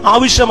പറയേണ്ടത്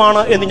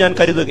ആവശ്യമാണ് എന്ന് ഞാൻ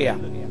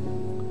കരുതുകയാണ്.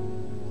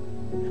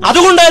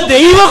 അതുകൊണ്ട്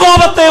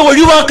ദൈവകോപത്തെ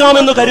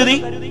ഒഴിവാക്കാമെന്ന് കരുതി,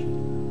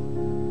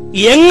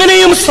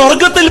 എങ്ങനെയും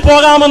സ്വർഗത്തിൽ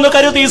പോകാമെന്ന്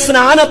കരുതി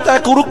സ്നാനത്തെ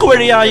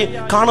കുറുക്കുവഴിയായി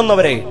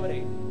കാണുന്നവരെ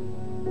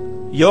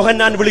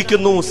യോഹന്നാൻ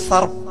വിളിക്കുന്നു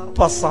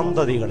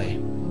സർപ്പസന്തതികളെ.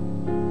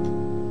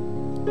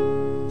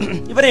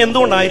 ഇവരെ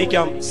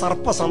എന്തുകൊണ്ടായിരിക്കാം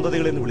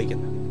സർപ്പസന്തതികൾ എന്ന്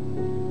വിളിക്കുന്നത്?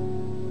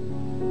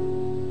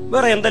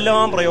 വേറെ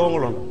എന്തെല്ലാം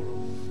പ്രയോഗങ്ങളുണ്ട്.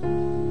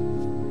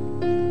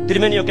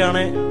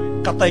 തിരുമേനിയൊക്കെയാണ്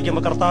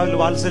കത്തയക്കുമ്പോ കർത്താവിൽ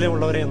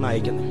വാത്സല്യമുള്ളവരെ എന്ന്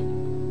അയക്കുന്നത്,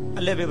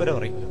 അല്ലേ? വിവരം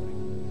അറിയും.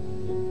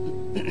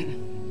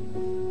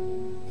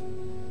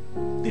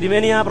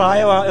 തിരുമേനി ആ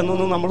പ്രായമാ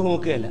എന്നൊന്നും നമ്മൾ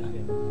നോക്കുകയല്ല.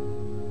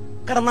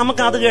 കാരണം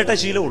നമുക്ക് അത് കേട്ട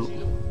ശീലമുള്ളൂ.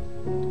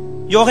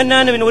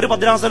 യോഹന്നാന് പിന്നെ ഒരു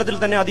ഭദ്രാസനത്തിൽ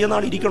തന്നെ അധികം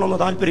നാൾ ഇരിക്കണമെന്ന്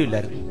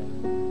താല്പര്യമില്ലായിരുന്നു.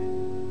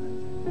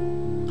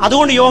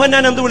 അതുകൊണ്ട്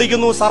യോഹന്നാൻ എന്ത്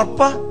വിളിക്കുന്നു?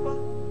 സർപ്പ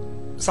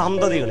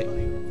സന്തതികളെ.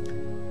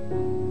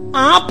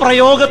 ആ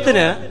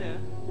പ്രയോഗത്തിന്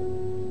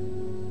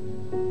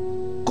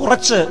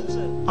കുറച്ച്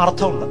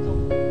അർത്ഥമുണ്ട്.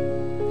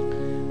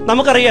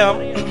 നമുക്കറിയാം,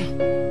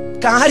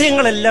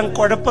 കാര്യങ്ങളെല്ലാം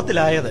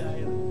കുഴപ്പത്തിലായത്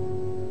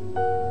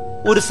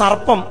ഒരു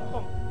സർപ്പം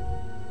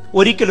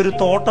ഒരിക്കലൊരു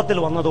തോട്ടത്തിൽ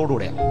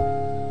വന്നതോടുകൂടെയാണ്.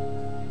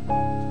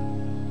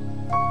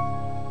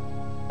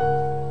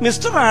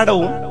 മിസ്റ്റർ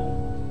ആഡവും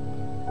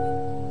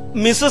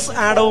മിസസ്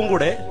ആഡവും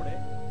കൂടെ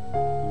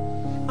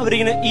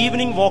അവരിങ്ങനെ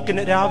ഈവനിങ്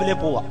വാക്കിന് രാവിലെ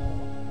പോവാം.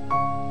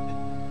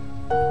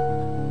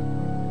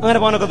 അങ്ങനെ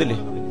പോകാനൊക്കത്തില്ലേ?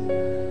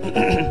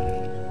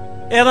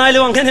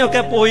 ഏതായാലും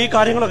അങ്ങനെയൊക്കെ പോയി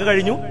കാര്യങ്ങളൊക്കെ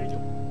കഴിഞ്ഞു.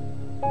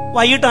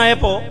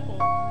 വൈകിട്ടായപ്പോ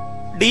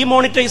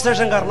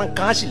ഡീമോണിറ്റൈസേഷൻ കാരണം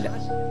കാശില്ല.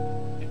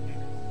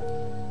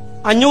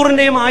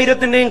 500-ന്റെയും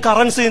 1000-ന്റെയും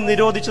കറൻസി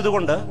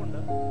നിരോധിച്ചതുകൊണ്ട്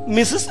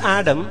മിസസ്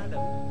ആഡം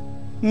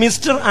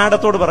മിസ്റ്റർ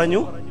ആഡത്തോട്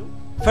പറഞ്ഞു,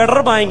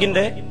 ഫെഡറൽ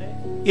ബാങ്കിന്റെ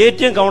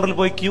ATM കൗണ്ടറിൽ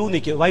പോയി ക്യൂ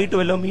നിൽക്കുക, വൈകിട്ട്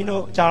വല്ലോ മീനോ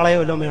ചാളയോ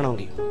വല്ലോ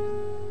വേണമെങ്കിൽ.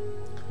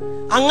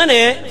 അങ്ങനെ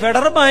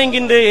ഫെഡറൽ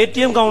ബാങ്കിന്റെ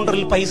ATM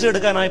കൗണ്ടറിൽ പൈസ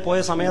എടുക്കാനായി പോയ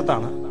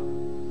സമയത്താണ്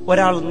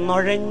ഒരാൾ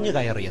നുഴഞ്ഞു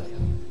കയറിയത്.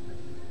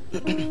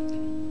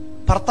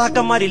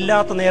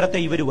 ഭർത്താക്കന്മാരില്ലാത്ത നേരത്തെ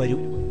ഇവര്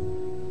വരും.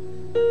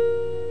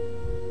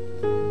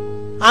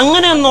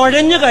 അങ്ങനെ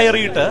നുഴഞ്ഞു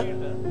കയറിയിട്ട്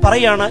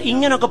പറയാണ്,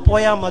 ഇങ്ങനൊക്കെ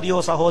പോയാൽ മതിയോ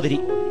സഹോദരി?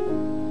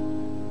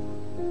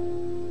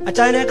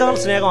 അച്ചായനേക്കാൾ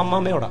സ്നേഹം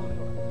അമ്മാമ്മയോടാ.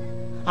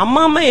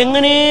 അമ്മാമ്മ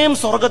എങ്ങനെയും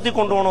സ്വർഗത്തിൽ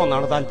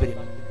കൊണ്ടുപോകണമെന്നാണ് താല്പര്യം.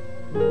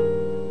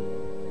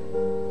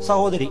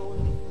 സഹോദരി,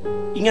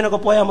 ഇങ്ങനൊക്കെ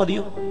പോയാൽ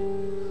മതിയോ?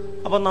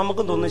 അപ്പൊ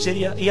നമുക്കും തോന്നുന്നു,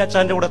 ശരിയാ, ഈ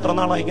അച്ചാന്റെ കൂടെ എത്ര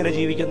നാളാണ് ഇങ്ങനെ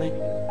ജീവിക്കുന്നേ,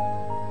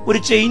 ഒരു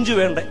ചേഞ്ച്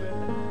വേണ്ടേ?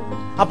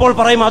 അപ്പോൾ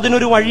പറയും,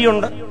 അതിനൊരു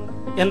വഴിയുണ്ട്.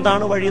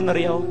 എന്താണ് വഴി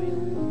എന്നറിയാവോ?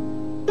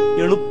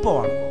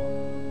 എളുപ്പമാണ്.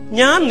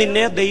 ഞാൻ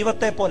നിന്നെ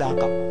ദൈവത്തെ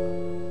പോലാക്കാം.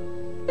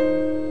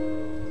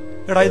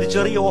 എടാ, ഇത്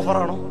ചെറിയ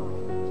ഓഫറാണോ?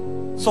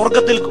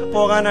 സ്വർഗത്തിൽ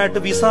പോകാനായിട്ട്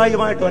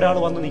വിസായുമായിട്ട് ഒരാൾ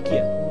വന്ന്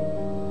നിൽക്കുക.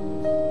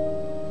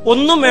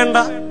 ഒന്നും വേണ്ട,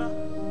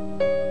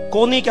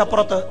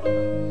 കോന്നിക്കപ്പുറത്ത്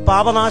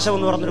പാപനാശം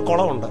എന്ന് പറഞ്ഞൊരു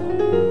കുളമുണ്ട്.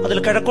 അതിൽ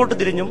കിഴക്കോട്ട്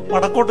തിരിഞ്ഞും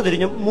വടക്കോട്ട്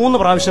തിരിഞ്ഞും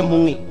 3 പ്രാവശ്യം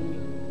മുങ്ങി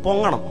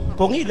പൊങ്ങണം.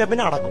 പൊങ്ങിയില്ല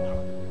പിന്നെ അടക്കും.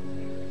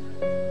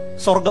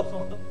 സ്വർഗം.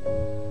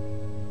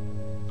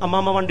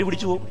 അമ്മാമ്മ വണ്ടി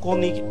പിടിച്ചു പോകും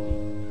കോന്നിക്ക്.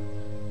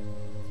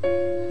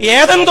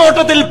 ഏദൻ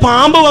തോട്ടത്തിൽ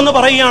പാമ്പ് വന്ന്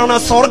പറയുകയാണ്,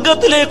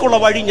 സ്വർഗത്തിലേക്കുള്ള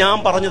വഴി ഞാൻ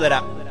പറഞ്ഞു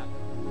തരാം.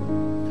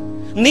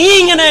 നീ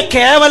ഇങ്ങനെ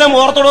കേവലം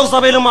ഓർത്തഡോക്സ്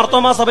സഭയിലും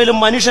മർത്തോമാ സഭയിലും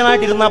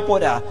മനുഷ്യനായിട്ടിരുന്നാ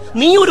പോരാ,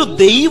 നീ ഒരു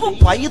ദൈവ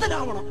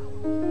പൈതലാവണം.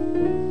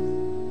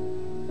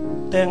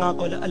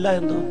 തേങ്ങാക്കൊല അല്ല,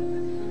 എന്തോ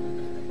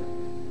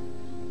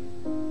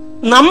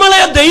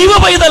നമ്മളെ ദൈവ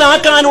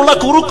പൈതലാക്കാനുള്ള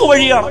കുറുക്കു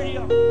വഴിയാണ്.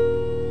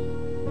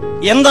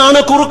 എന്താണ്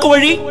കുറുക്കു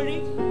വഴി?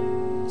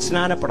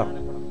 സ്നാനപ്പെടണം.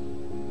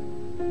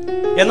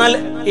 എന്നാൽ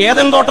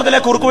ഏദൻ തോട്ടത്തിലെ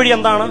കുറുക്കു വഴി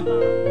എന്താണ്?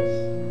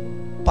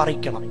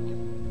 പറിക്കണം.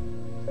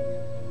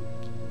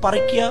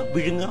 പറിക്കുക,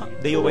 വിഴുങ്ങുക,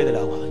 ദൈവ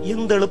പൈതലാവുക.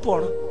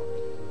 എന്തെളുപ്പമാണ്!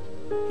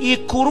 ഈ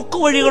കുറുക്കു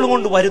വഴികൾ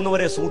കൊണ്ട്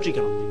വരുന്നവരെ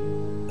സൂക്ഷിക്കണം.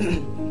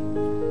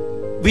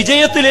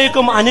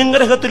 വിജയത്തിലേക്കും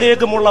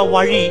അനുഗ്രഹത്തിലേക്കുമുള്ള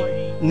വഴി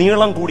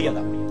നീളം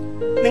കൂടിയതാണ്.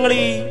 നിങ്ങൾ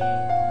ഈ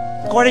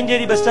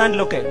കോഴഞ്ചേരി ബസ്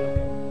സ്റ്റാൻഡിലൊക്കെ,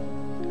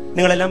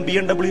 നിങ്ങളെല്ലാം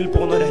BMW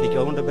പോകുന്നവരായിരിക്കും,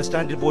 അതുകൊണ്ട് ബസ്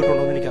സ്റ്റാൻഡിൽ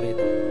പോയിട്ടുണ്ടോ എന്ന്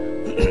എനിക്കറിയത്തില്ല.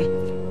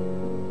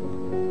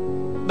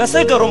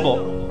 ബസ്സിൽ കയറുമ്പോ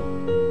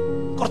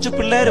കുറച്ച്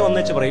പിള്ളേര്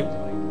വന്നേച്ച് പറയും,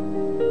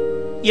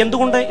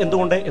 എന്തുകൊണ്ട്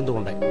എന്തുകൊണ്ട്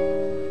എന്തുകൊണ്ട്?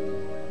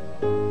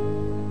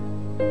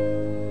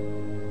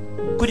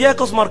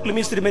 കുര്യാക്കോസ് മാർ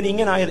ക്ലിമീസ് തിരുമേനി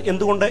ഇങ്ങനെ ആയത്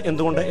എന്തുകൊണ്ട്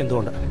എന്തുകൊണ്ട്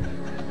എന്തുകൊണ്ട്?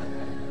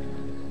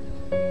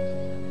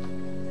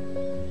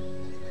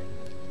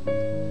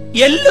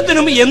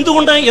 എല്ലാത്തിനും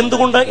എന്തുകൊണ്ട്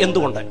എന്തുകൊണ്ട്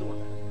എന്തുകൊണ്ട്?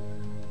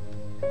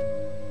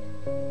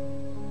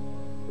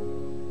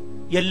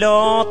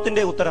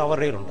 എല്ലാത്തിന്റെ ഉത്തരം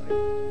അവരുടെ കയ്യിലുണ്ട്.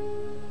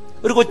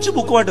 ഒരു കൊച്ചു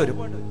ബുക്കുമായിട്ട് വരും,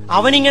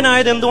 അവനിങ്ങനെ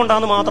ആയത്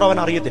എന്തുകൊണ്ടാന്ന് മാത്രം അവൻ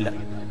അറിയത്തില്ല.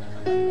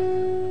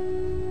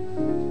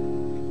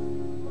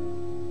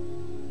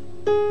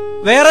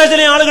 വേറെ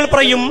ചില ആളുകൾ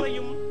പറയും,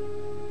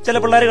 ചില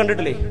പിള്ളേരെ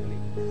കണ്ടിട്ടില്ലേ,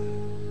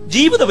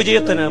 ജീവിത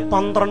വിജയത്തിന്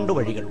 12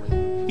 വഴികൾ.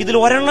 ഇതിൽ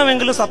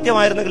ഒരെണ്ണമെങ്കിലും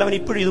സത്യമായിരുന്നെങ്കിൽ അവൻ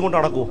ഇപ്പോഴും ഇതുകൊണ്ട്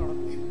നടക്കുമോ?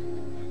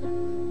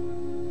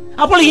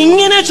 അപ്പോൾ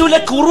ഇങ്ങനെ ചില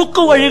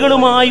കുറുക്കു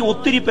വഴികളുമായി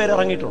ഒത്തിരി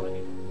പേരിറങ്ങിയിട്ടുണ്ട്.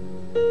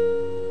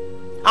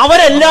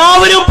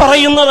 അവരെല്ലാവരും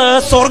പറയുന്നത്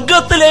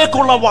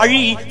സ്വർഗത്തിലേക്കുള്ള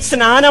വഴി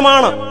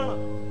സ്നാനമാണ്.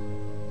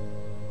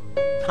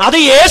 അത്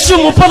യേശു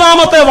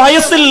 30-ാമത്തെ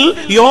വയസ്സിൽ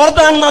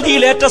യോർദാൻ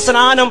നദിയിലേറ്റ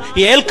സ്നാനം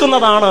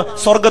ഏൽക്കുന്നതാണ്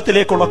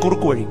സ്വർഗത്തിലേക്കുള്ള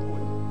കുറുക്കു വഴി.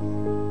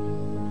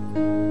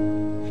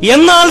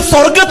 എന്നാൽ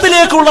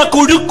സ്വർഗത്തിലേക്കുള്ള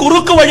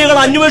കുറുക്കു വഴികൾ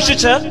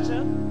അന്വേഷിച്ച്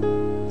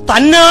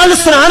തന്നാൽ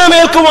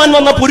സ്നാനമേൽക്കുവാൻ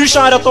വന്ന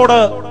പുരുഷാരത്തോട്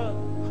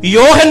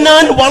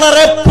യോഹന്നാൻ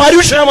വളരെ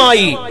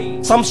പരുഷമായി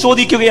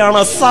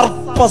സംശോധിക്കുകയാണ്.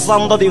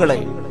 സർപ്പസന്തതികളെ,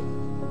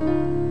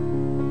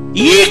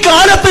 ഈ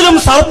കാലത്തിലും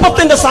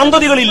സർപ്പത്തിന്റെ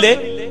സന്തതികളില്ലേ?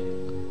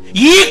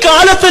 ഈ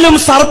കാലത്തിലും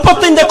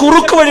സർപ്പത്തിന്റെ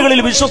കുറുക്കു വഴികളിൽ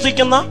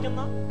വിശ്വസിക്കുന്ന,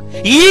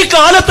 ഈ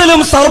കാലത്തിലും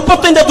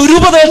സർപ്പത്തിന്റെ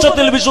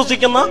ദുരുപദേശത്തിൽ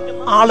വിശ്വസിക്കുന്ന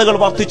ആളുകൾ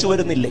വർദ്ധിച്ചു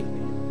വരുന്നില്ലേ?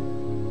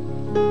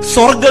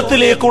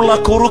 സ്വർഗത്തിലേക്കുള്ള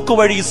കുറുക്കു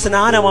വഴി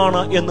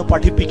സ്നാനമാണ് എന്ന്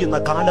പഠിപ്പിക്കുന്ന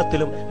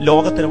കാലത്തിലും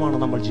ലോകത്തിലുമാണ്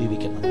നമ്മൾ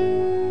ജീവിക്കുന്നത്.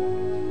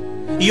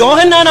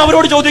 യോഹന്നാൻ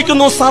അവരോട്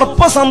ചോദിക്കുന്നു,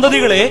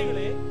 സർപ്പസന്തതികളെ,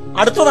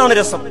 അടുത്തതാണ്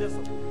രസം,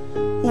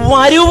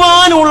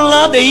 വരുവാനുള്ള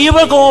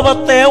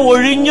ദൈവകോപത്തെ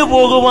ഒഴിഞ്ഞു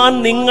പോകുവാൻ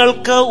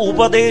നിങ്ങൾക്ക്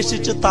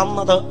ഉപദേശിച്ചു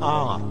തന്നത്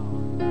ആർ?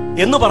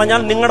 എന്ന്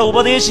പറഞ്ഞാൽ നിങ്ങളുടെ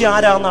ഉപദേശി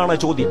ആരാന്നാണ്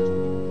ചോദ്യം.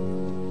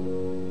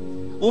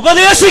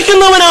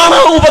 ഉപദേശിക്കുന്നവനാണ്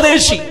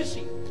ഉപദേശി.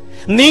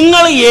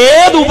 നിങ്ങൾ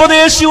ഏത്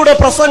ഉപദേശിയുടെ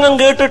പ്രസംഗം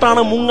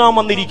കേട്ടിട്ടാണ് മുങ്ങാൻ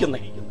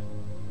വന്നിരിക്കുന്നത്?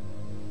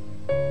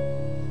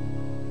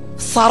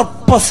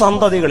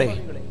 സർപ്പസന്തതികളെ.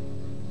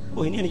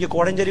 ഇനി എനിക്ക്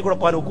കോഴഞ്ചേരി കൂടെ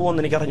പോകാൻ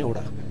ഒക്കുമെന്ന് എനിക്ക്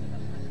അറിഞ്ഞുകൂടാ.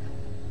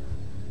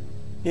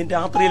 ഇനി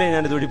രാത്രിയിലെ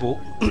ഞാനിത് വഴി പോകും.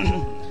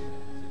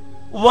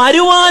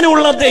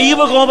 വരുവാനുള്ള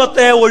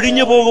ദൈവകോപത്തെ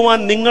ഒഴിഞ്ഞു പോകുവാൻ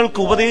നിങ്ങൾക്ക്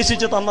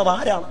ഉപദേശിച്ചു തന്നത്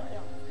ആരാണ്?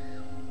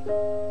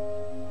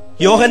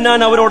 യോഹന്നാൻ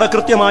അവരോട്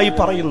കൃത്യമായി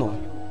പറയുന്നു,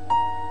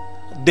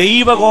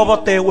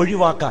 ദൈവകോപത്തെ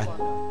ഒഴിവാക്കാൻ,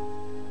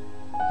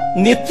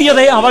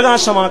 നിത്യതയെ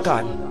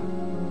അവകാശമാക്കാൻ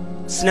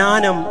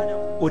സ്നാനം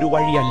ഒരു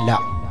വഴിയല്ല.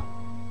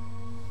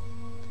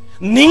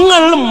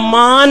 നിങ്ങൾ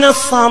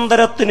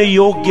മാനസാന്തരത്തിന്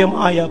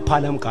യോഗ്യമായ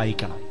ഫലം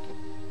കായ്ക്കണം.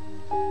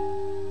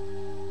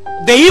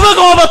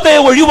 ദൈവകോപത്തെ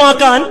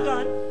ഒഴിവാക്കാൻ,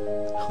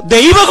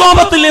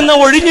 ദൈവകോപത്തിൽ നിന്ന്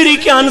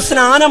ഒഴിഞ്ഞിരിക്കാൻ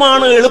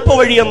സ്നാനമാണ്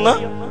എളുപ്പവഴിയെന്ന്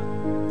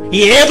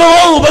ഏതോ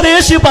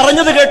ഉപദേശി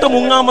പറഞ്ഞത് കേട്ട്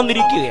മുങ്ങാൻ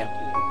വന്നിരിക്കുകയാണ്.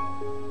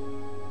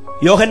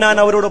 യോഹന്നാൻ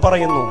അവരോട്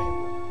പറയുന്നു,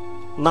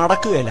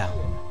 നടക്കുകയില്ല.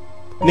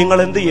 നിങ്ങൾ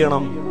എന്ത്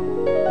ചെയ്യണം?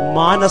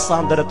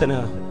 മാനസാന്തരത്തിന്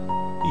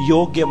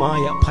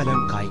യോഗ്യമായ ഫലം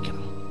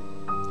കായ്ക്കണം.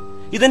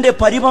 ഇതിന്റെ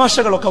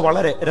പരിഭാഷകളൊക്കെ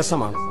വളരെ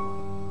രസമാണ്.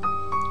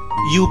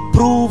 U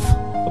prove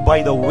by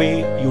the way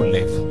you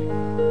live.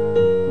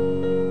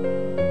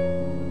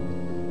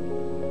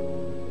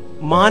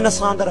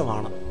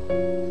 മാനസാന്തരമാണ്.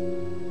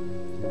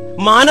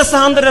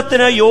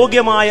 മാനസാന്തരത്തിന്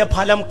യോഗ്യമായ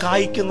ഫലം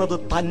കായ്ക്കുന്നത്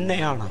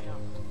തന്നെയാണ്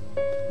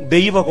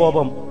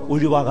ദൈവകോപം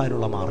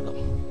ഒഴിവാകാനുള്ള മാർഗം.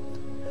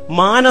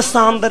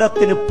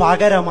 മാനസാന്തരത്തിന്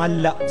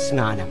പകരമല്ല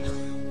സ്നാനം.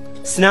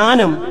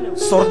 സ്നാനം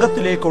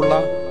സ്വർഗത്തിലേക്കുള്ള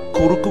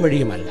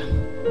കുറുക്കുവഴിയുമല്ല.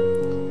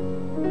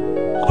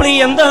 അപ്പോൾ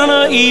എന്താണ്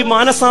ഈ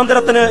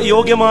മാനസാന്തരത്തിന്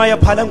യോഗ്യമായ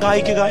ഫലം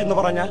കായ്ക്കുക എന്ന്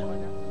പറഞ്ഞാൽ?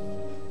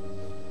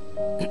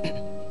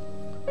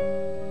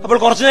 അപ്പോൾ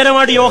കുറച്ചു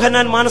നേരമായിട്ട്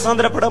യോഹന്നാൻ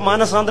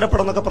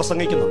മാനസാന്തരപ്പെടുന്നൊക്കെ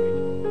പ്രസംഗിക്കുന്നു.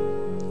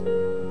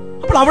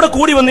 അപ്പോൾ അവിടെ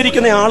കൂടി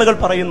വന്നിരിക്കുന്ന ആളുകൾ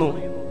പറയുന്നു,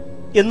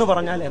 എന്ന്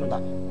പറഞ്ഞാൽ എന്താ?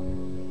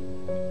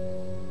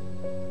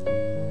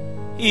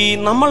 ഈ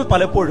നമ്മൾ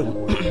പലപ്പോഴും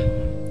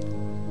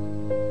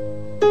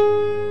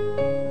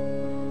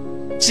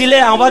ചില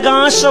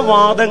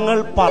അവകാശവാദങ്ങൾ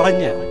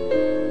പറഞ്ഞ്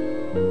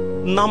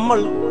നമ്മൾ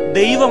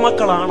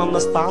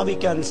ദൈവമക്കളാണെന്ന്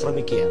സ്ഥാപിക്കാൻ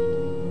ശ്രമിക്കുക.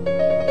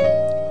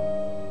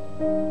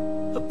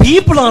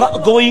 People are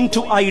going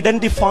to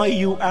identify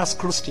you as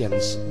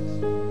Christians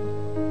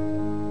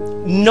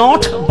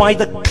not by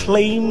the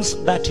claims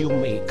that you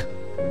make,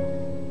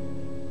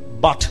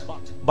 but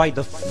by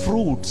the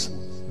fruits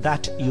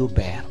that you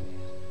bear.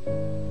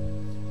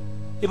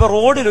 ഇപ്പൊ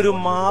റോഡിൽ ഒരു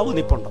മാവ്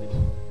നിപ്പുണ്ട്.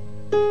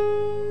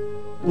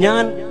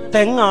 ഞാൻ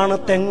തെങ്ങാണ്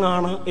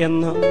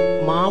എന്ന്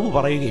മാവ്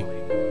പറയുകയും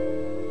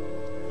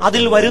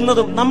അതിൽ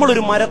വരുന്നതും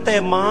നമ്മളൊരു മരത്തെ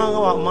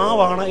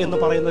മാവാണ് എന്ന്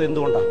പറയുന്നത്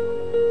എന്തുകൊണ്ടാണ്?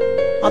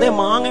 അതേ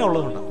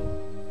മാങ്ങയുള്ളതുകൊണ്ടാണ്.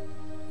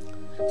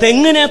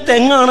 തെങ്ങിനെ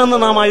തെങ്ങാണെന്ന്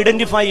നാം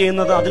ഐഡന്റിഫൈ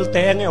ചെയ്യുന്നത് അതിൽ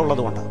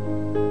തേങ്ങയുള്ളതുകൊണ്ടാണ്.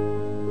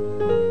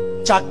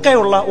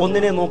 ചക്കയുള്ള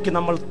ഒന്നിനെ നോക്കി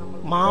നമ്മൾ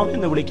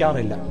മാവെന്ന്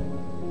വിളിക്കാറില്ല.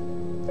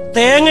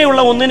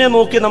 തേങ്ങയുള്ള ഒന്നിനെ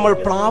നോക്കി നമ്മൾ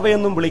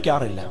പ്ലാവെന്നും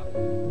വിളിക്കാറില്ല.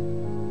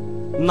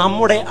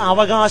 നമ്മുടെ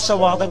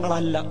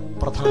അവകാശവാദങ്ങളല്ല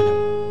പ്രധാനം.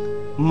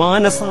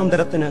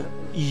 മാനസാന്തരത്തിന്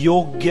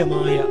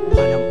യോഗ്യമായ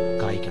ഫലം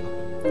കായ്ക്കണം.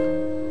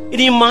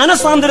 ഇനി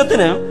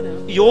മാനസാന്തരത്തിന്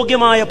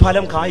യോഗ്യമായ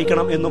ഫലം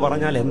കായ്ക്കണം എന്ന്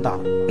പറഞ്ഞാൽ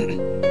എന്താണ്?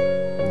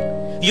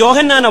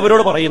 യോഹന്നാൻ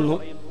അവരോട് പറയുന്നു,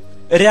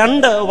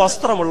 2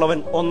 വസ്ത്രമുള്ളവൻ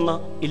 1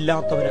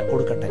 ഇല്ലാത്തവന്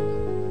കൊടുക്കട്ടെ.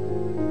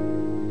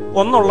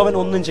 1 ഉള്ളവൻ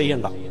ഒന്നും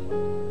ചെയ്യണ്ട.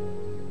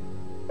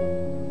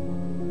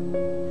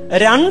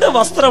 2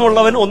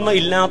 വസ്ത്രമുള്ളവൻ 1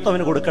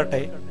 ഇല്ലാത്തവന്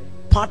കൊടുക്കട്ടെ.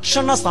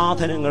 ഭക്ഷണ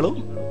സാധനങ്ങളും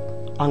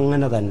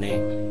അങ്ങനെ തന്നെ.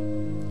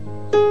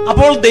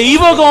 അപ്പോൾ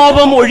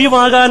ദൈവകോപം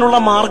ഒഴിവാകാനുള്ള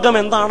മാർഗം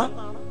എന്താണ്?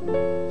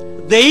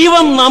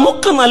 ദൈവം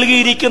നമുക്ക്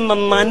നൽകിയിരിക്കുന്ന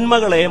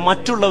നന്മകളെ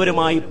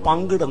മറ്റുള്ളവരുമായി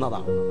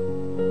പങ്കിടുന്നതാണ്.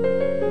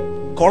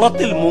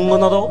 കുളത്തിൽ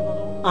മുങ്ങുന്നതോ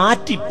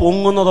ആറ്റി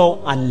പൊങ്ങുന്നതോ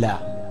അല്ല.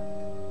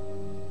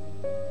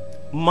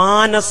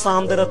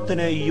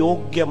 മാനസാന്തരത്തിന്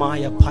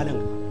യോഗ്യമായ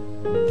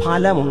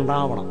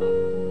ഫലമുണ്ടാവണം.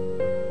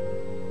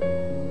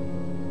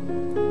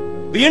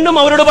 വീണ്ടും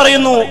അവരോട്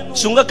പറയുന്നു,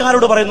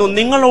 ചുങ്കക്കാരോട് പറയുന്നു,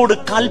 നിങ്ങളോട്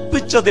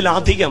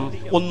കൽപ്പിച്ചതിലധികം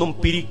ഒന്നും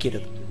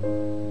പിരിക്കരുത്.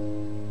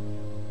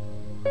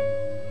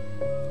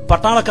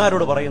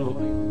 പട്ടാളക്കാരോട് പറയുന്നു,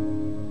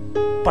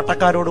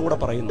 പട്ടക്കാരോടും കൂടെ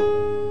പറയുന്നു,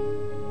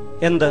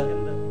 എന്ത്?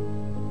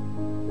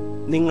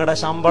 നിങ്ങളുടെ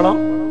ശമ്പളം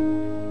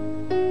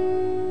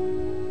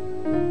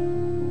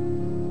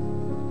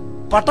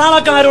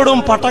പട്ടാളക്കാരോടും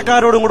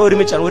പട്ടക്കാരോടും കൂടെ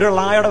ഒരുമിച്ചാണ്. ഒരു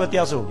ളായുടെ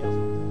വ്യത്യാസമുണ്ട്.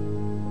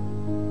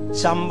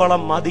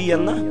 ശമ്പളം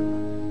മതിയെന്ന്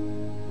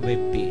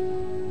വെപ്പി.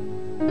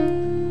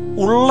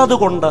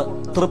 ഉള്ളതുകൊണ്ട്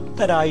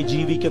തൃപ്തരായി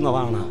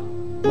ജീവിക്കുന്നതാണ്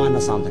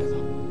മാനസാന്തരം.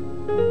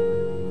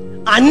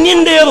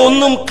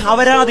 അന്യന്റേതൊന്നും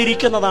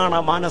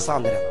കവരാതിരിക്കുന്നതാണ്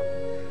മാനസാന്തരം.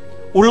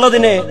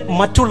 ഉള്ളതിനെ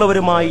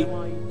മറ്റുള്ളവരുമായി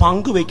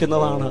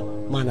പങ്കുവെക്കുന്നതാണ്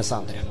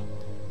മാനസാന്തരം.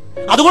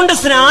 അതുകൊണ്ട്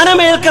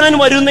സ്നാനമേൽക്കാൻ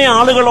വരുന്ന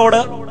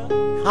ആളുകളോട്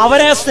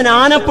അവരെ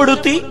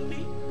സ്നാനപ്പെടുത്തി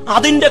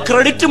അതിന്റെ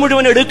ക്രെഡിറ്റ്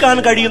മുഴുവൻ എടുക്കാൻ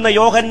കഴിയുന്ന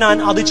യോഹന്നാൻ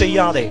അത്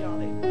ചെയ്യാതെ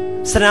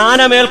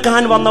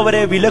സ്നാനമേൽക്കാൻ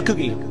വന്നവരെ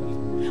വിലക്കുകയും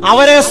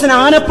അവരെ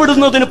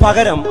സ്നാനപ്പെടുന്നതിന്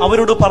പകരം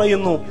അവരോട്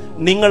പറയുന്നു,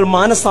 നിങ്ങൾ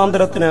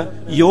മാനസാന്തരത്തിന്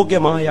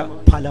യോഗ്യമായ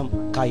ഫലം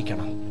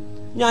കായ്ക്കണം.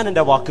 ഞാൻ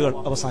എന്റെ വാക്കുകൾ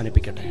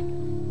അവസാനിപ്പിക്കട്ടെ.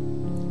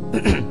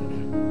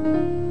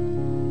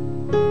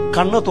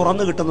 കണ്ണ്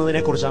തുറന്നു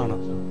കിട്ടുന്നതിനെ കുറിച്ചാണ്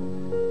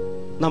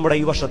നമ്മുടെ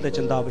ഈ വർഷത്തെ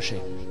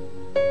ചിന്താവിഷയം.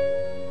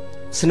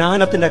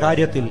 സ്നാനത്തിന്റെ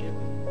കാര്യത്തിൽ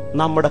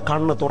നമ്മുടെ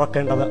കണ്ണ്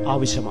തുറക്കേണ്ടത്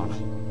ആവശ്യമാണ്.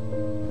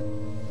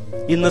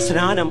 ഇന്ന്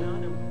സ്നാനം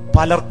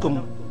പലർക്കും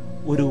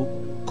ഒരു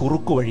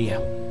കുറുക്കു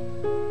വഴിയാണ്.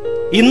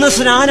 ഇന്ന്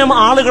സ്നാനം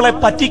ആളുകളെ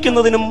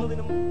പറ്റിക്കുന്നതിനും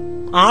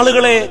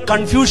ആളുകളെ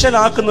കൺഫ്യൂഷൻ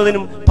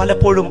ആക്കുന്നതിനും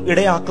പലപ്പോഴും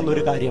ഇടയാക്കുന്ന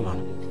ഒരു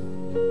കാര്യമാണ്.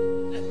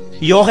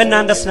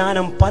 യോഹന്നാന്റെ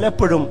സ്നാനം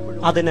പലപ്പോഴും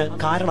അതിന്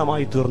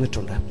കാരണമായി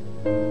തീർന്നിട്ടുണ്ട്.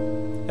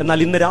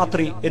 എന്നാൽ ഇന്ന്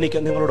രാത്രി എനിക്ക്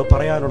നിങ്ങളോട്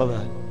പറയാനുള്ളത്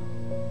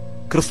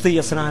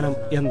ക്രിസ്തീയ സ്നാനം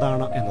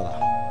എന്താണ്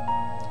എന്നതാണ്.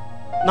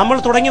 നമ്മൾ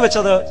തുടങ്ങി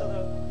വെച്ചത്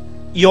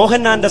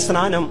യോഹന്നാന്റെ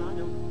സ്നാനം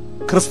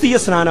ക്രിസ്തീയ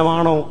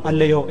സ്നാനമാണോ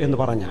അല്ലയോ എന്ന്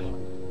പറഞ്ഞാൽ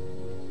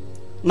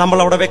നമ്മൾ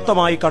അവിടെ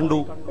വ്യക്തമായി കണ്ടു,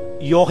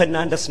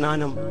 യോഹന്നാന്റെ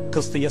സ്നാനം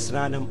ക്രിസ്തീയ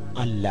സ്നാനം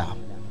അല്ല.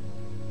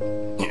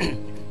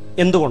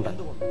 എന്തുകൊണ്ട്?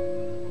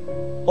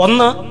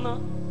 ഒന്ന്,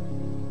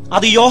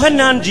 അത്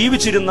യോഹന്നാൻ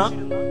ജീവിച്ചിരുന്ന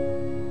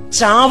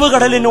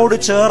ചാവുകടലിനോട്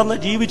ചേർന്ന്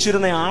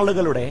ജീവിച്ചിരുന്ന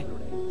ആളുകളുടെ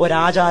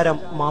ഒരാചാരം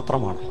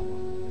മാത്രമാണ്.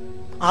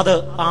 അത്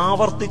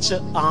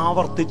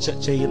ആവർത്തിച്ച്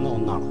ചെയ്യുന്ന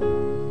ഒന്നാണ്.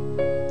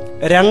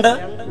 രണ്ട്,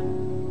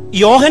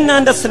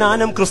 യോഹന്നാന്റെ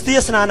സ്നാനം ക്രിസ്തീയ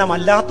സ്നാനം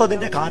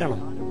അല്ലാത്തതിന്റെ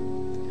കാരണം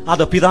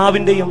അത്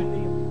പിതാവിന്റെയും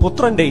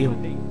പുത്രന്റെയും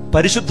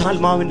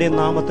പരിശുദ്ധാത്മാവിന്റെയും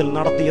നാമത്തിൽ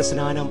നടത്തിയ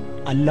സ്നാനം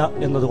അല്ല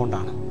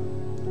എന്നതുകൊണ്ടാണ്.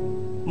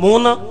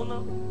 മൂന്ന്,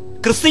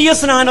 ക്രിസ്തീയ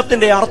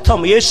സ്നാനത്തിന്റെ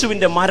അർത്ഥം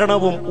യേശുവിന്റെ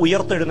മരണവും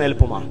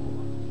ഉയർത്തെഴുന്നേൽപ്പുമാണ്.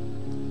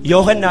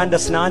 യോഹന്നാന്റെ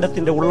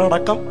സ്നാനത്തിന്റെ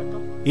ഉള്ളടക്കം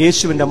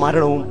യേശുവിന്റെ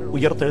മരണവും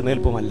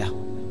ഉയർത്തെഴുന്നേൽപ്പുമല്ല.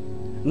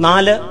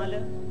 നാല്,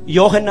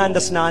 യോഹന്നാന്റെ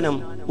സ്നാനം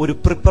ഒരു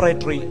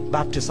പ്രിപ്പറേറ്ററി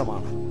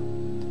ബാപ്റ്റിസമാണ്.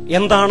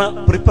 എന്താണ്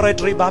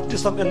പ്രിപ്പറേറ്ററി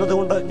ബാപ്റ്റിസം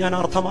എന്നതുകൊണ്ട് ഞാൻ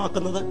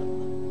അർത്ഥമാക്കുന്നത്?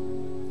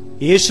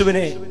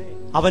 യേശുവിനെ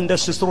അവന്റെ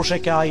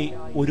ശുശ്രൂഷയ്ക്കായി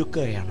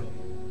ഒരുക്കുകയാണ്.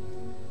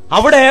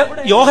 അവിടെ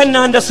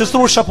യോഹന്നാന്റെ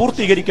ശുശ്രൂഷ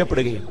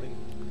പൂർത്തീകരിക്കപ്പെടുകയും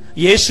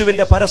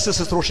യേശുവിന്റെ പരസ്യ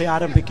ശുശ്രൂഷ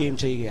ആരംഭിക്കുകയും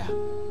ചെയ്യുകയാണ്.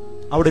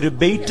 അവിടെ ഒരു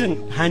ബെയ്റ്റിംഗ്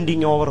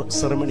ഹാൻഡിങ് ഓവർ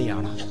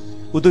സെറമണിയാണ്.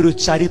 ഇതൊരു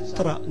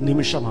ചരിത്ര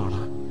നിമിഷമാണ്.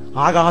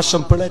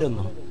 ആകാശം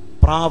പിളരുന്നു,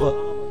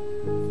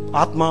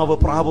 ആത്മാവ്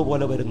പ്രാവ്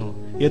പോലെ വരുന്നു.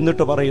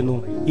 എന്നിട്ട് പറയുന്നു,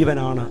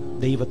 ഇവനാണ്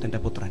ദൈവത്തിന്റെ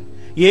പുത്രൻ.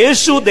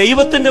 യേശു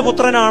ദൈവത്തിന്റെ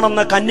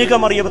പുത്രനാണെന്ന് കന്യക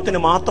മറിയത്തിന്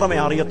മാത്രമേ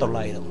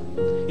അറിയത്തുള്ളായിരുന്നു.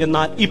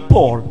 എന്നാൽ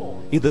ഇപ്പോൾ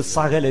ഇത്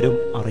സകലരും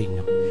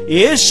അറിഞ്ഞു.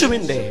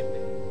 യേശുവിന്റെ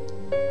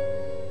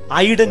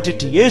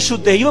ഐഡന്റിറ്റി, യേശു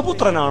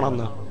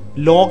ദൈവപുത്രനാണെന്ന്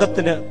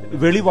ലോകത്തിന്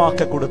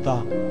വെളിവാക്കി കൊടുത്ത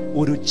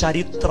ഒരു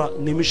ചരിത്ര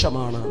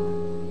നിമിഷമാണ്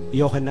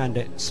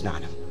യോഹന്നാന്റെ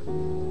സ്നാനം.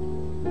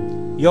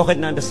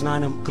 യോഹന്നാന്റെ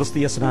സ്നാനം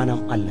ക്രിസ്തീയ സ്നാനം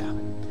അല്ല.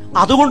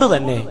 അതുകൊണ്ട്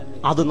തന്നെ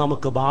അത്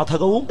നമുക്ക്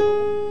ബാധകവും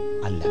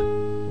അല്ല.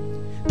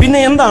 പിന്നെ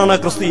എന്താണ്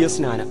ക്രിസ്തീയ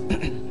സ്നാനം?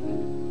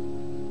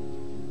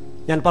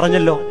 ഞാൻ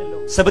പറഞ്ഞല്ലോ,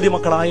 സെബദി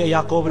മക്കളായ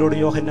യാക്കോബിനോടും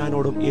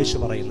യോഹന്നാനോടും യേശു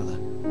പറയുന്നത്,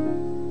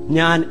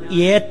 ഞാൻ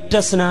ഏറ്റ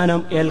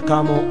സ്നാനം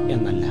ഏൽക്കാമോ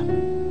എന്നല്ല,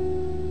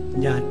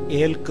 ഞാൻ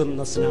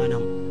ഏൽക്കുന്ന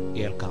സ്നാനം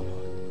ഏൽക്കാമോ.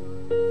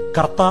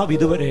 കർത്താവ്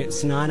ഇതുവരെ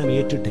സ്നാനം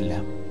ഏറ്റിട്ടില്ല.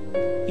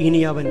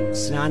 ഇനി അവൻ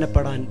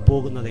സ്നാനപ്പെടാൻ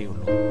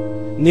പോകുന്നതേയുള്ളൂ.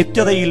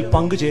 നിത്യതയിൽ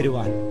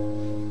പങ്കുചേരുവാൻ,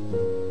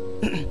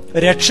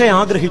 രക്ഷ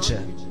ആഗ്രഹിച്ച്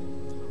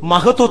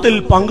മഹത്വത്തിൽ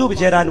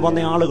പങ്കുചേരാൻ വന്ന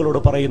ആളുകളോട്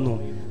പറയുന്നു,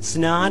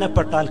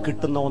 സ്നാനപ്പെട്ടാൽ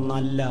കിട്ടുന്ന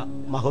ഒന്നല്ല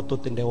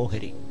മഹത്വത്തിന്റെ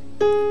ഓഹരി.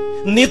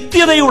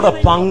 നിത്യതയുടെ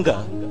പങ്ക്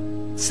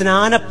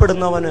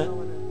സ്നാനപ്പെടുന്നവന്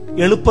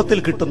എളുപ്പത്തിൽ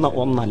കിട്ടുന്ന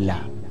ഒന്നല്ല.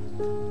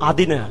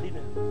 അതിന്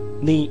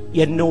നീ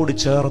എന്നോട്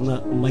ചേർന്ന്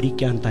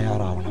മരിക്കാൻ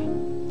തയ്യാറാവണം.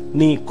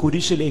 നീ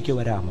കുരിശിലേക്ക്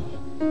വരാമോ?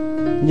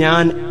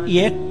 ഞാൻ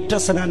ഏറ്റ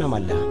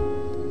സ്നാനമല്ല.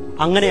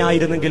 അങ്ങനെ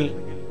ആയിരുന്നെങ്കിൽ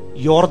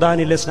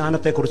യോർദാനിലെ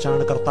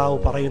സ്നാനത്തെക്കുറിച്ചാണ് കർത്താവ്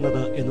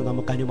പറയുന്നത് എന്ന്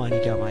നമുക്ക്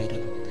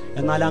അനുമാനിക്കാമായിരുന്നു.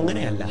 എന്നാൽ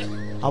അങ്ങനെയല്ല.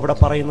 അവിടെ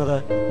പറയുന്നത്,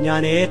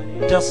 ഞാൻ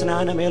ഏറ്റ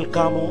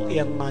സ്നാനമേൽക്കാമോ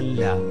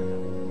എന്നല്ല,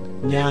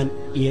 ഞാൻ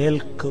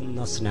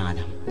ഏൽക്കുന്ന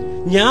സ്നാനം.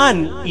 ഞാൻ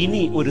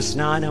ഇനി ഒരു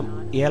സ്നാനം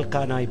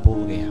ഏൽക്കാനായി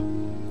പോവുകയാണ്.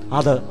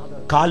 അത്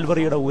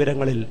കാൽവറിയുടെ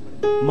ഉയരങ്ങളിൽ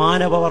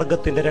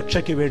മാനവവർഗത്തിന്റെ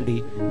രക്ഷയ്ക്ക്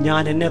വേണ്ടി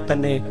ഞാൻ എന്നെ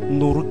തന്നെ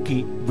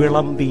നുറുക്കി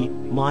വിളമ്പി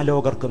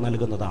മാലോകർക്ക്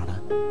നൽകുന്നതാണ്.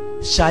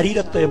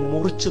 ശരീരത്തെ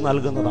മുറിച്ചു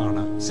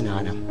നൽകുന്നതാണ്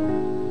സ്നാനം.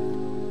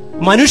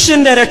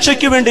 മനുഷ്യന്റെ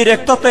രക്ഷയ്ക്ക് വേണ്ടി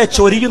രക്തത്തെ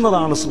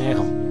ചൊരിയുന്നതാണ്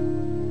സ്നേഹം.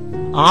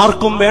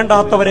 ആർക്കും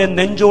വേണ്ടാത്തവരെ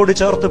നെഞ്ചോട്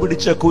ചേർത്ത്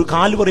പിടിച്ച്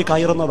കാൽവറി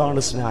കയറുന്നതാണ്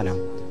സ്നാനം.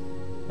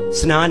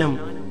 സ്നാനം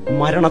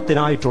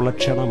മരണത്തിനായിട്ടുള്ള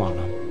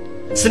ക്ഷണമാണ്.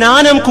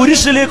 സ്നാനം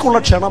കുരിശിലേക്കുള്ള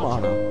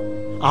ക്ഷണമാണ്.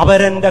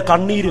 അവരന്റെ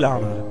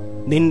കണ്ണീരിലാണ്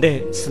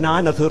നിന്റെ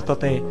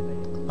സ്നാനതീർത്ഥത്തെ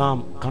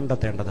നാം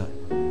കണ്ടെത്തേണ്ടത്.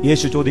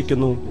 യേശു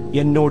ചോദിക്കുന്നു,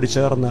 എന്നോട്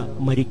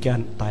ചേർന്ന്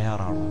മരിക്കാൻ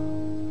തയ്യാറാണോ?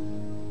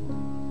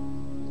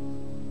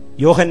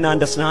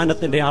 യോഹന്നാന്റെ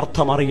സ്നാനത്തിന്റെ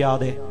അർത്ഥം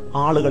അറിയാതെ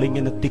ആളുകൾ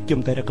ഇങ്ങനെ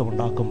തിക്കും തിരക്കും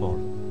ഉണ്ടാക്കുമ്പോൾ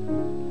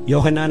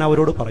യോഹന്നാൻ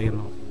അവരോട്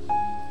പറയുന്നു,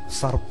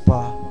 സർപ്പ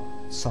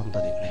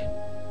സന്തതികളെ,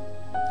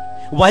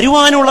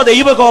 വരുവാനുള്ള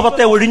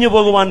ദൈവകോപത്തെ ഒഴിഞ്ഞു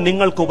പോകുവാൻ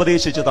നിങ്ങൾക്ക്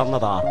ഉപദേശിച്ചു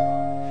തന്നതാ.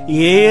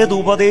 ഏത്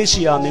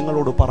ഉപദേശിയാ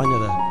നിങ്ങളോട്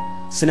പറഞ്ഞത്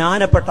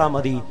സ്നാനപ്പെട്ടാ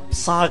മതി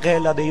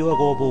സകല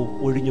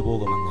ദൈവകോപവും ഒഴിഞ്ഞു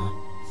പോകുമെന്ന്?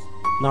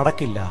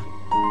 നടക്കില്ല.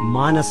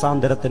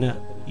 മാനസാന്തരത്തിന്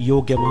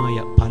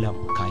യോഗ്യമായ ഫലം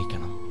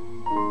കായ്ക്കണം.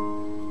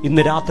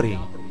 ഇന്ന് രാത്രി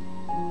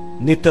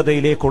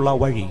നിത്യതയിലേക്കുള്ള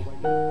വഴി,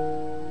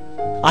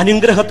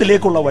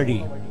 അനുഗ്രഹത്തിലേക്കുള്ള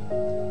വഴി,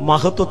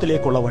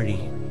 മഹത്വത്തിലേക്കുള്ള വഴി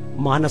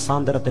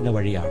മാനസാന്തരത്തിന്റെ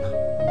വഴിയാണ്.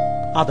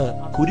 അത്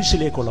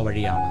കുരിശിലേക്കുള്ള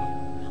വഴിയാണ്.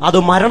 അത്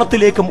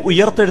മരണത്തിലേക്കും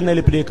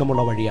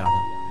ഉയർത്തെഴുന്നേൽപ്പിലേക്കുമുള്ള വഴിയാണ്.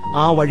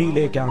 ആ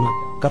വഴിയിലേക്കാണ്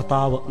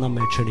കർത്താവ്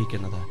നമ്മെ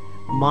ക്ഷണിക്കുന്നത്.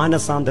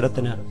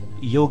 മാനസാന്തരത്തിന്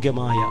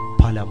യോഗ്യമായ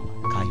ഫലം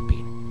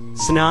കായ്പീൻ.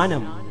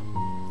 സ്നാനം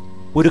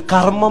ഒരു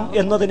കർമ്മം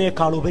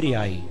എന്നതിനേക്കാൾ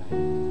ഉപരിയായി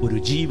ഒരു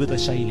ജീവിത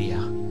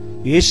ശൈലിയാ.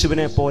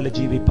 യേശുവിനെ പോലെ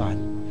ജീവിപ്പാൻ,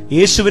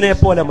 യേശുവിനെ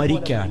പോലെ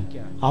മരിക്കാൻ,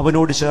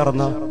 അവനോട്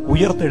ചേർന്ന്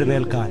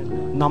ഉയർത്തെഴുന്നേൽക്കാൻ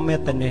നമ്മെ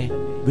തന്നെ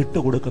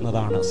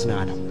വിട്ടുകൊടുക്കുന്നതാണ്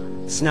സ്നാനം.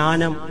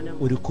 സ്നാനം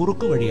ഒരു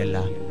കുറുക്കു വഴിയല്ല,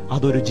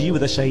 അതൊരു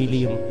ജീവിത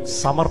ശൈലിയും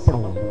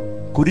സമർപ്പണവും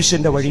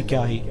കുരിശിന്റെ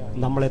വഴിക്കായി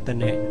നമ്മളെ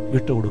തന്നെ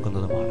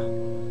വിട്ടുകൊടുക്കുന്നതുമാണ്.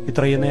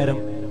 ഇത്രയും നേരം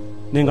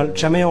നിങ്ങൾ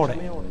ക്ഷമയോടെ,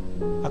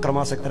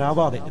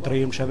 അക്രമാസക്തരാവാതെ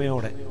ഇത്രയും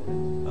ക്ഷമയോടെ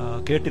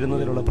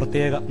കേട്ടിരുന്നതിലുള്ള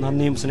പ്രത്യേക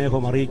നന്ദിയും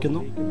സ്നേഹവും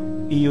അറിയിക്കുന്നു.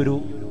 ഈ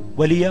ഒരു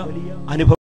വലിയ അനുഭവം